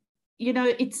think it, you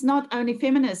know, it's not only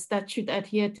feminists that should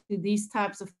adhere to these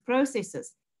types of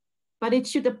processes, but it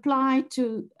should apply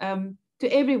to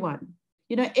everyone,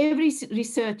 you know, every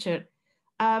researcher.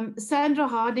 Sandra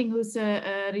Harding, who's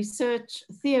a research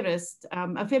theorist,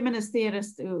 a feminist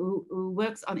theorist who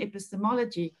works on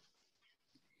epistemology,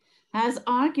 has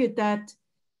argued that,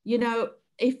 you know,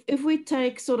 if we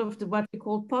take sort of what we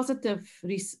call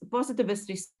positivist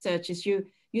researchers,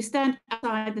 you stand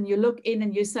outside and you look in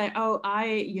and you say, oh,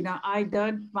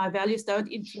 my values don't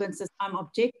influence this, I'm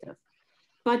objective.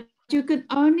 But you can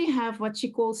only have what she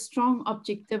calls strong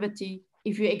objectivity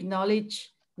if you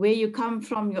acknowledge where you come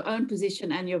from, your own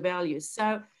position and your values.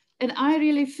 So I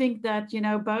really think that, you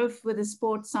know, both with the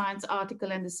sports science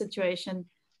article and the situation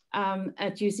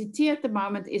at UCT at the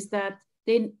moment is that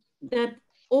that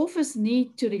authors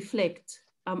need to reflect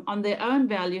on their own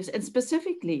values, and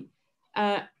specifically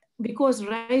because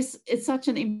race is such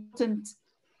an important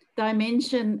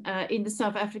dimension in the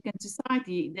South African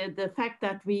society. The fact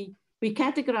that we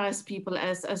categorize people,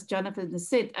 as Jonathan has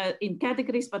said, in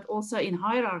categories, but also in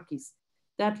hierarchies,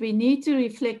 that we need to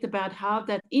reflect about how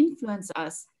that influences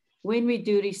us when we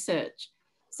do research.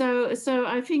 So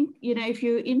I think, you know, if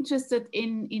you're interested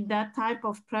in that type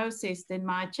of process, then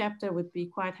my chapter would be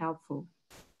quite helpful.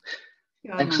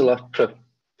 Thanks a lot,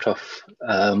 Prof.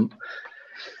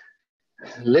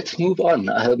 Let's move on.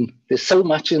 There's so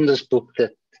much in this book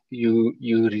that you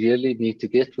really need to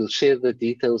get. We'll share the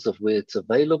details of where it's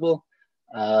available.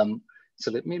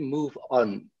 So let me move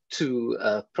on to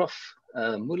Prof.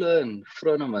 Müller and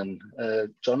Vroneman.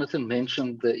 Jonathan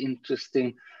mentioned the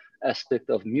interesting aspect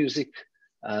of music,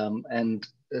 and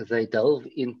they delve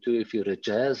into, if you're a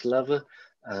jazz lover,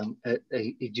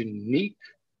 a unique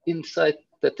insight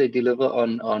that they deliver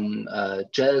on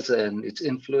jazz and its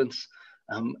influence.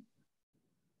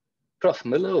 Prof.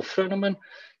 Müller or Vroneman,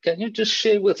 can you just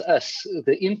share with us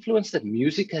the influence that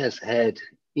music has had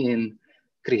in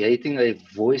creating a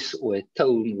voice or a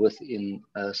tone within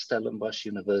Stellenbosch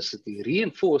University,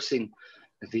 reinforcing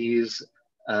these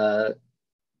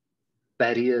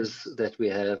barriers that we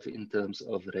have in terms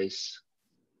of race?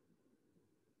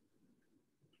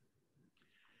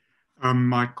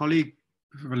 My colleague,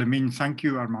 Wilhelmine, thank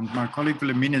you, Armand. My colleague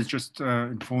Wilhelmine has just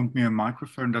informed me a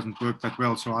microphone doesn't work that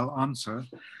well, so I'll answer.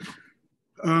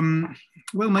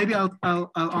 Well, maybe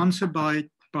I'll answer by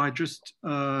just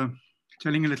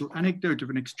telling a little anecdote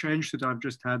of an exchange that I've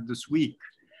just had this week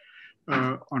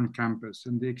on campus.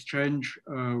 And the exchange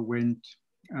went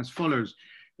as follows.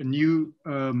 A new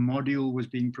module was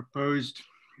being proposed,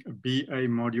 a BA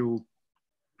module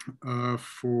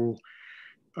for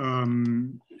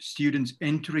students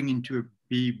entering into a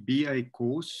BA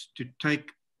course to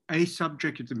take a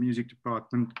subject at the music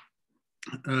department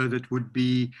that would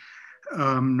be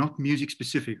not music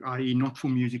specific, i.e. not for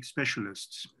music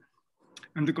specialists.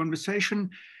 And the conversation,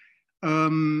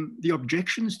 the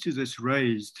objections to this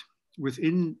raised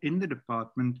within the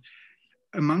department,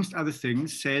 amongst other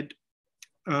things, said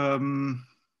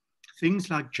things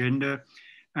like gender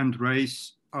and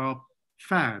race are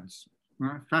fads,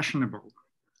 fashionable.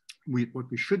 What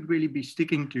we should really be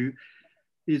sticking to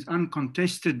is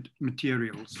uncontested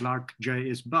materials like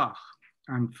J.S. Bach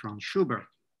and Franz Schubert.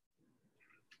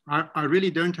 I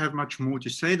really don't have much more to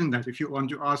say than that. If you want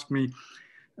to ask me,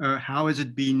 how has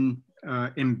it been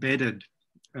embedded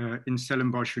in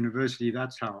Stellenbosch University,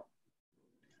 that's how.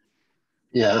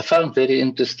 Yeah, I found very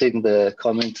interesting the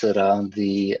comments around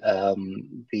the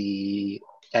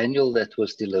annual that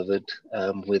was delivered,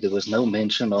 where there was no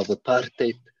mention of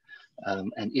apartheid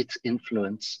and its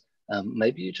influence.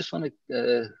 Maybe you just want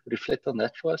to reflect on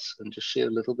that for us and just share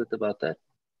a little bit about that.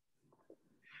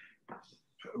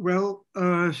 Well,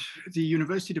 the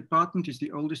university department is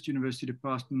the oldest university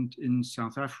department in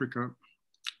South Africa.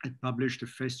 It published a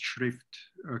Festschrift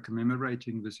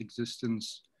commemorating this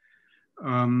existence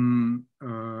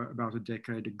about a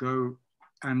decade ago.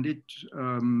 And it,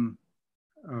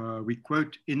 we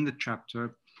quote in the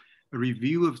chapter a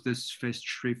review of this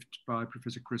Festschrift by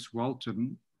Professor Chris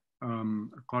Walton,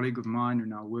 a colleague of mine who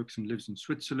now works and lives in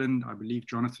Switzerland. I believe,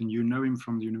 Jonathan, you know him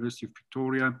from the University of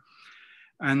Pretoria.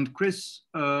 And Chris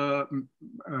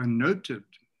noted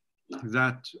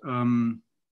that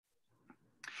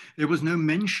there was no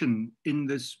mention in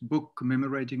this book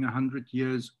commemorating 100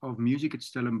 years of music at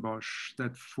Stellenbosch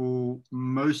that for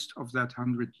most of that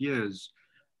 100 years,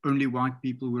 only white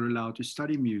people were allowed to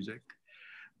study music.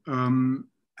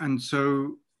 And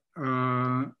so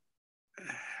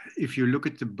if you look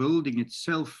at the building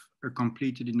itself,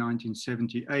 completed in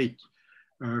 1978,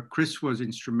 Chris was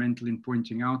instrumental in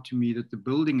pointing out to me that the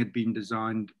building had been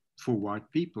designed for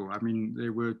white people. I mean,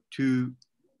 there were two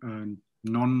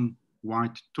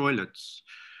non-white toilets,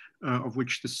 of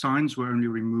which the signs were only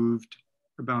removed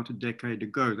about a decade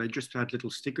ago. They just had little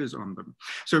stickers on them.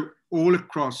 So all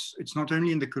across, it's not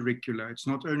only in the curricula, it's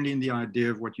not only in the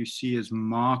idea of what you see as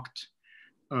marked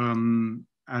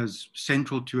as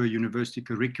central to a university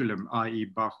curriculum, i.e.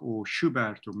 Bach or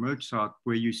Schubert or Mozart,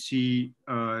 where you see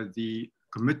the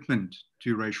commitment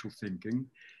to racial thinking.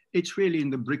 It's really in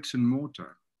the bricks and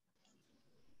mortar.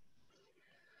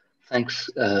 Thanks,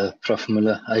 Prof.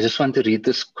 Müller. I just want to read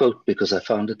this quote because I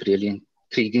found it really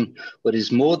intriguing. What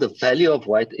is more, the value of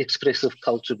white expressive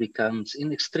culture becomes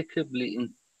inextricably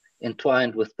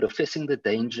entwined with professing the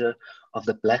danger of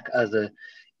the black other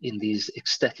in these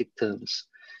ecstatic terms.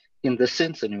 In the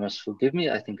sense, and you must forgive me,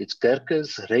 I think it's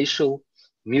Gurkhas, racial,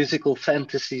 musical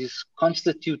fantasies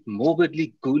constitute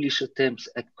morbidly ghoulish attempts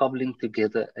at cobbling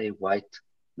together a white,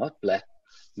 not black,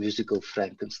 musical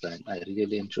Frankenstein. I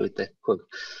really enjoyed that quote.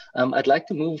 I'd like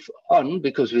to move on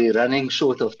because we're running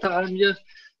short of time here.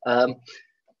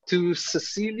 To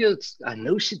Cecilia, I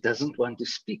know she doesn't want to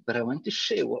speak, but I want to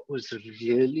share what was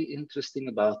really interesting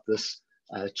about this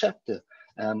chapter.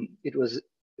 It was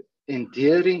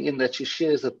endearing in that she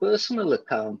shares a personal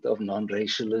account of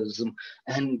non-racialism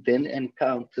and then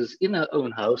encounters in her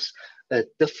own house a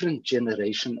different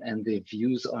generation and their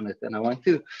views on it. And I want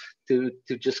to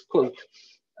just quote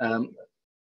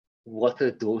what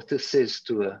her daughter says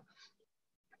to her.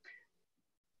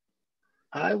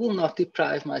 I will not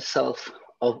deprive myself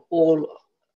of all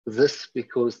this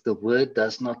because the word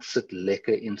does not sit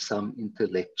lekker in some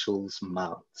intellectuals'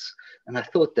 mouths. And I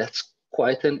thought that's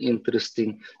quite an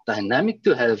interesting dynamic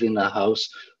to have in a house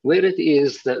where it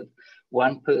is that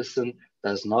one person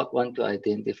does not want to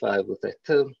identify with that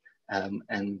term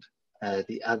and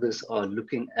the others are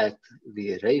looking at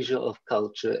the erasure of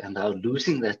culture and how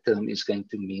losing that term is going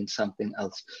to mean something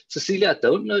else. Cecilia, I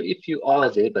don't know if you are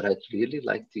there, but I'd really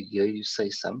like to hear you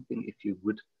say something if you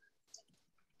would.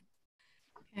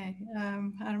 Okay,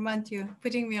 Armand, you're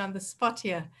putting me on the spot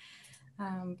here.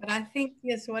 But I think,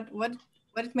 yes, what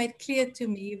it made clear to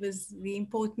me was the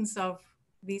importance of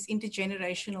these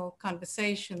intergenerational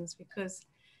conversations, because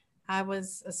I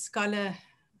was a scholar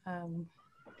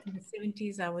in the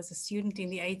 70s, I was a student in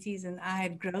the 80s, and I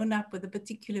had grown up with a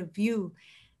particular view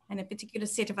and a particular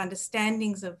set of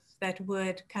understandings of that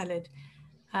word colored.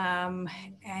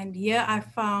 And here I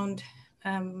found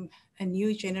a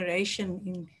new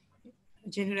generation, a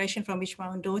generation from which my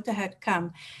own daughter had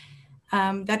come,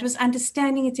 that was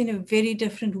understanding it in a very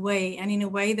different way and in a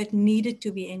way that needed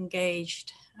to be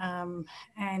engaged.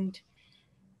 And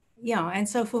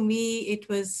so for me, it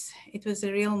was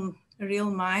a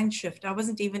real mind shift. I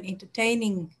wasn't even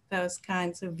entertaining those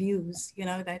kinds of views, you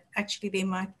know, that actually there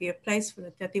might be a place for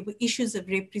it, that there were issues of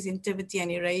representativity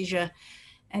and erasure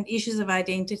and issues of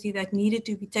identity that needed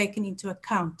to be taken into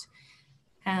account.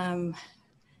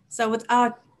 So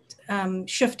without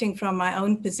shifting from my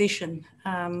own position,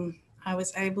 I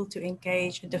was able to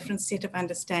engage a different set of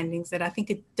understandings that I think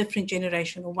a different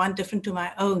generation, or one different to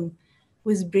my own,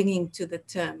 was bringing to the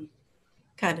term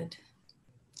colored.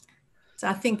 So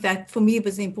I think that for me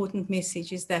was the important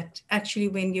message, is that actually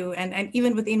when you, and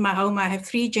even within my home, I have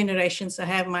 3 generations. I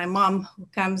have my mom, who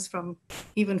comes from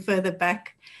even further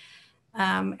back.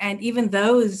 And even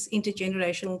those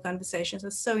intergenerational conversations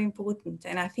are so important.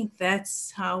 And I think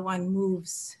that's how one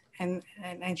moves and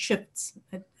shifts,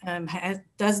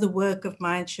 does the work of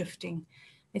mind shifting.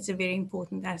 It's a very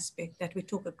important aspect that we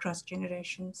talk across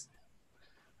generations.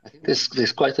 I think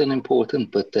there's quite an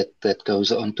important bit that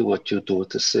goes on to what your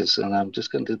daughter says. And I'm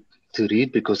just going to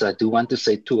read, because I do want to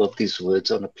say 2 of these words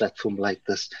on a platform like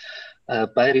this.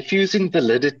 By refusing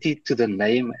validity to the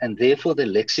name and therefore the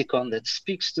lexicon that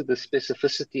speaks to the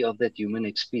specificity of that human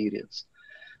experience,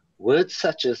 words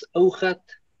such as Ogat,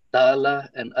 Dala,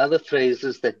 and other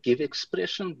phrases that give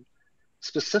expression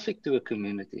specific to a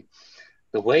community,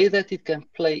 the way that it can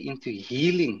play into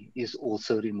healing is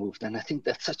also removed. And I think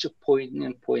that's such a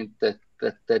poignant point that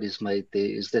is made there,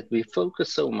 is that we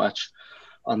focus so much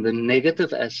on the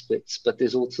negative aspects, but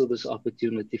there's also this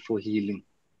opportunity for healing.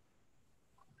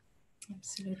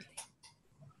 Absolutely.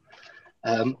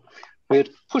 We're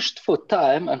pushed for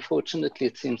time. Unfortunately,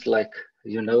 it seems like,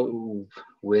 you know,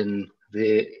 when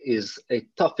there is a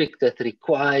topic that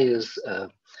requires a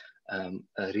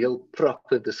real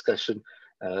proper discussion,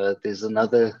 there's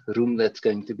another room that's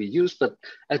going to be used. But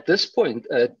at this point,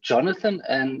 Jonathan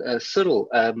and Cyril,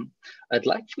 I'd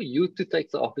like for you to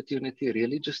take the opportunity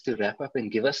really just to wrap up and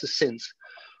give us a sense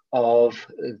of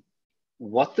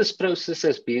what this process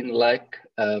has been like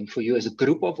for you as a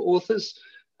group of authors,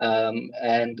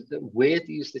 and where it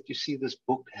is that you see this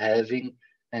book having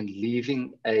and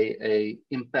leaving a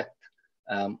impact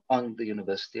on the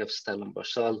University of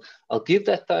Stellenbosch. So I'll give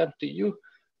that time to you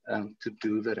to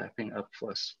do the wrapping up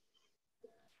for us.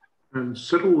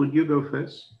 Cyril, would you go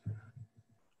first?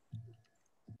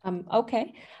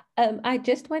 Okay. I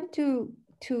just want to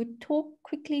talk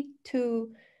quickly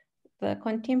to the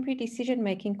contemporary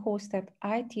decision-making course that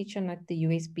I teach on at the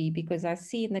USB, because I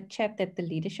see in the chat that the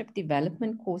leadership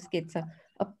development course gets a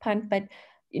punt, but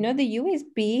you know, the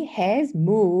USB has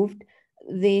moved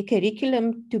the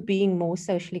curriculum to being more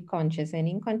socially conscious. And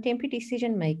in contemporary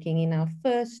decision-making, in our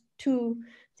first 2-3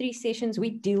 sessions,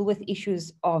 we deal with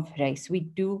issues of race. We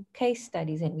do case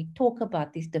studies and we talk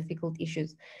about these difficult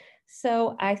issues.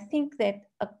 So I think that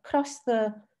across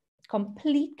the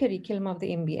complete curriculum of the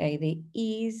MBA, there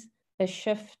is a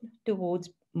shift towards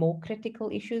more critical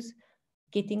issues,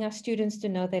 getting our students to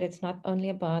know that it's not only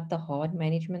about the hard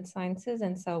management sciences.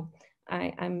 And so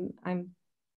I'm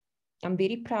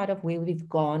very proud of where we've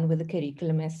gone with the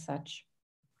curriculum as such.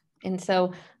 And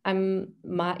so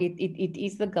it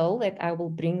is the goal that I will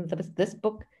bring this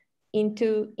book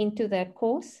into that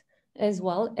course as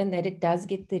well, and that it does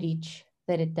get the reach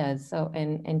that it does. So,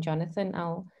 and Jonathan,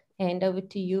 I'll hand over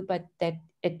to you, but that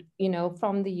it, you know,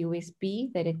 from the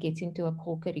USB, that it gets into a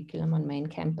core curriculum on main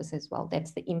campus as well.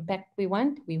 That's the impact we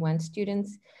want. We want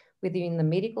students, whether in the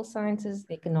medical sciences,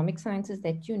 the economic sciences,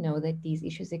 that you know that these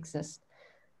issues exist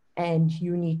and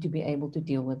you need to be able to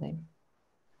deal with them.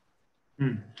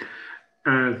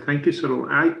 Thank you, Cyril.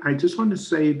 I just want to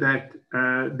say that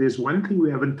there's one thing we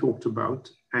haven't talked about,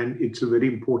 and it's a very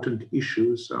important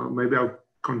issue. So maybe I'll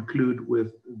conclude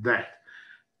with that.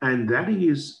 And that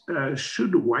is,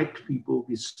 should white people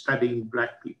be studying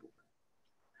Black people?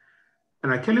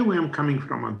 And I tell you where I'm coming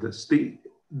from on this.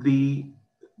 The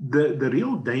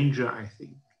real danger, I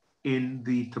think, in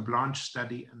the Tablanche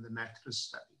study and the Nattrass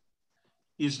study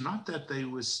is not that they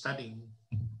were studying,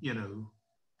 you know,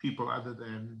 people other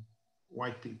than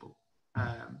white people,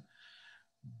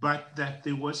 but that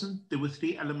there were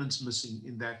three elements missing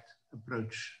in that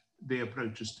approach, their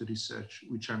approaches to research,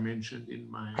 which I mentioned in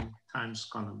my Times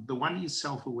column. The one is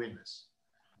self-awareness.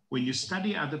 When you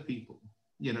study other people,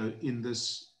 you know, in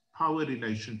this power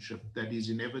relationship that is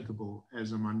inevitable,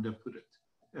 as Amanda put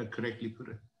it, correctly put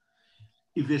it,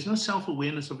 if there's no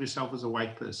self-awareness of yourself as a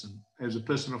white person, as a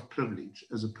person of privilege,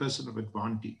 as a person of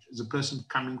advantage, as a person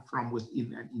coming from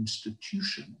within an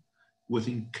institution with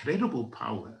incredible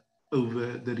power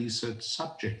over the research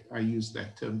subject, I use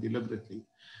that term deliberately,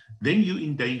 then you're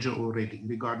in danger already,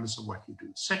 regardless of what you do.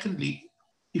 Secondly,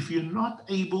 if you're not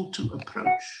able to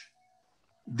approach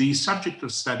the subject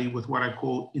of study with what I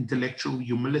call intellectual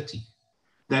humility,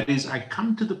 that is, I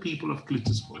come to the people of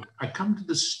Clitusville, I come to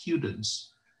the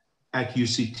students at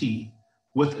UCT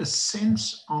with a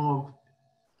sense of,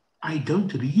 I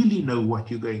don't really know what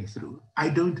you're going through. I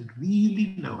don't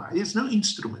really know. There's no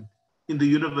instrument in the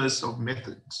universe of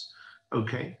methods,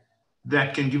 okay,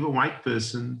 that can give a white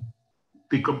person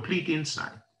the complete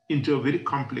insight into a very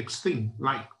complex thing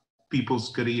like people's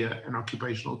career and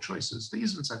occupational choices. There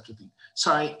isn't such a thing.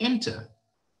 So I enter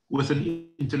with an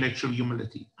intellectual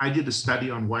humility. I did a study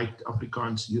on white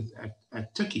Afrikaans youth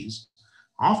at Tikkies.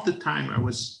 Half the time I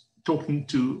was talking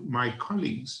to my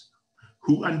colleagues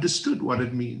who understood what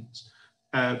it means.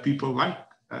 People like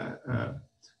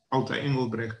Alta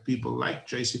Engelbrecht, people like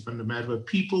J.C. van der Merwe,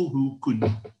 people who could,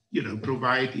 you know,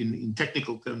 provide in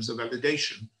technical terms a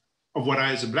validation of what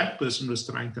I as a Black person was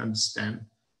trying to understand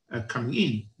coming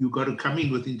in. You've got to come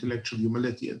in with intellectual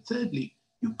humility. And thirdly,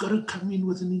 you've got to come in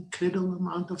with an incredible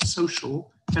amount of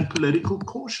social and political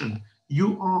caution.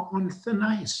 You are on thin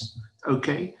ice,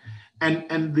 okay?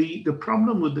 And the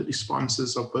problem with the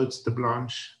responses of both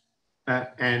Tablanche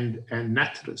and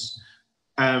Nattrass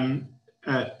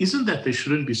isn't that they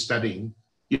shouldn't be studying,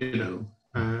 you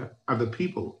know, other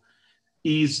people,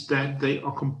 is that they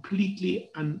are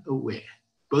completely unaware,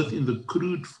 both in the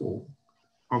crude form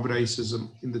of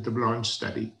racism in the Tablanche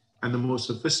study and the more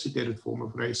sophisticated form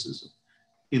of racism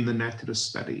in the Nattrass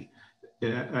study.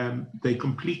 They're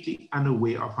completely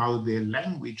unaware of how their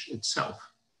language itself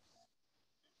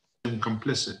is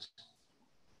complicit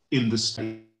in the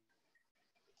study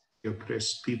of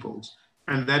oppressed peoples.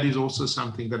 And that is also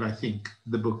something that I think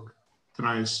the book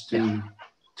tries to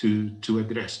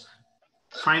address.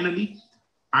 Finally,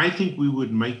 I think we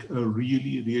would make a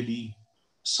really, really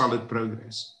solid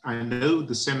progress. I know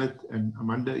the Senate, and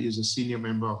Amanda is a senior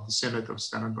member of the Senate of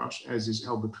Stellenbosch, as is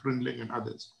Albert Groenling and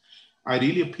others. I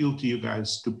really appeal to you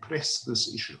guys to press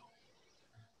this issue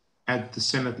at the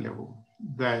Senate level,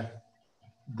 that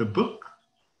the book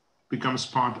becomes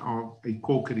part of a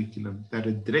core curriculum that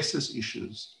addresses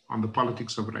issues on the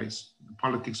politics of race, the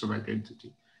politics of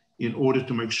identity, in order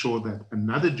to make sure that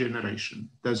another generation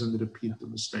doesn't repeat the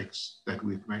mistakes that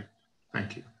we've made.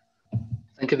 Thank you.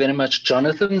 Thank you very much,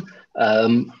 Jonathan.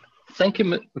 Thank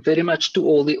you very much to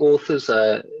all the authors.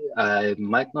 I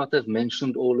might not have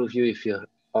mentioned all of you if you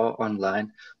are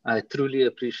online. I truly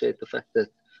appreciate the fact that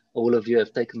all of you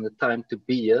have taken the time to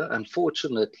be here.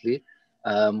 Unfortunately,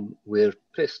 we're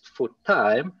pressed for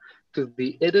time. To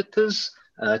the editors,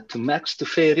 to Max, to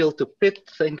Ferial, to Pitt,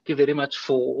 thank you very much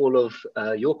for all of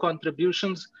your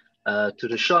contributions. To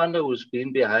Rishana, who's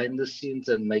been behind the scenes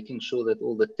and making sure that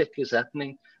all the tech is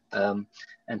happening.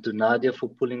 And to Nadia for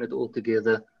pulling it all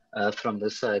together from the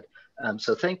side.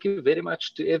 So thank you very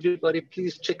much to everybody.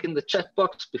 Please check in the chat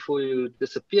box before you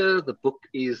disappear. The book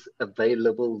is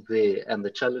available there and the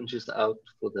challenge is out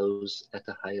for those at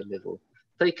a higher level.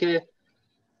 Take care.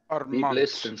 Armand, be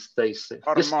blessed and stay safe.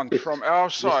 Armand, yes, from our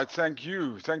side, thank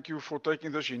you. Thank you for taking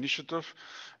this initiative.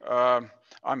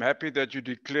 I'm happy that you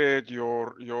declared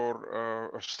your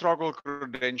struggle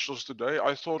credentials today.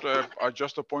 I thought I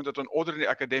just appointed an ordinary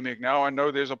academic. Now I know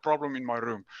there's a problem in my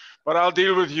room, but I'll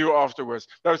deal with you afterwards.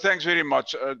 No, thanks very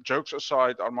much. Jokes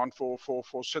aside, Armand, for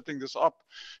setting this up.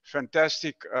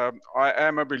 Fantastic. I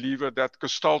am a believer that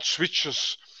gestalt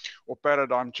switches or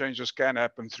paradigm changes can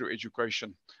happen through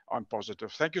education. I'm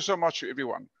positive. Thank you so much to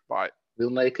everyone. Bye. We'll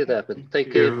make it happen.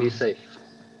 Take care. Be safe.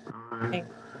 Bye.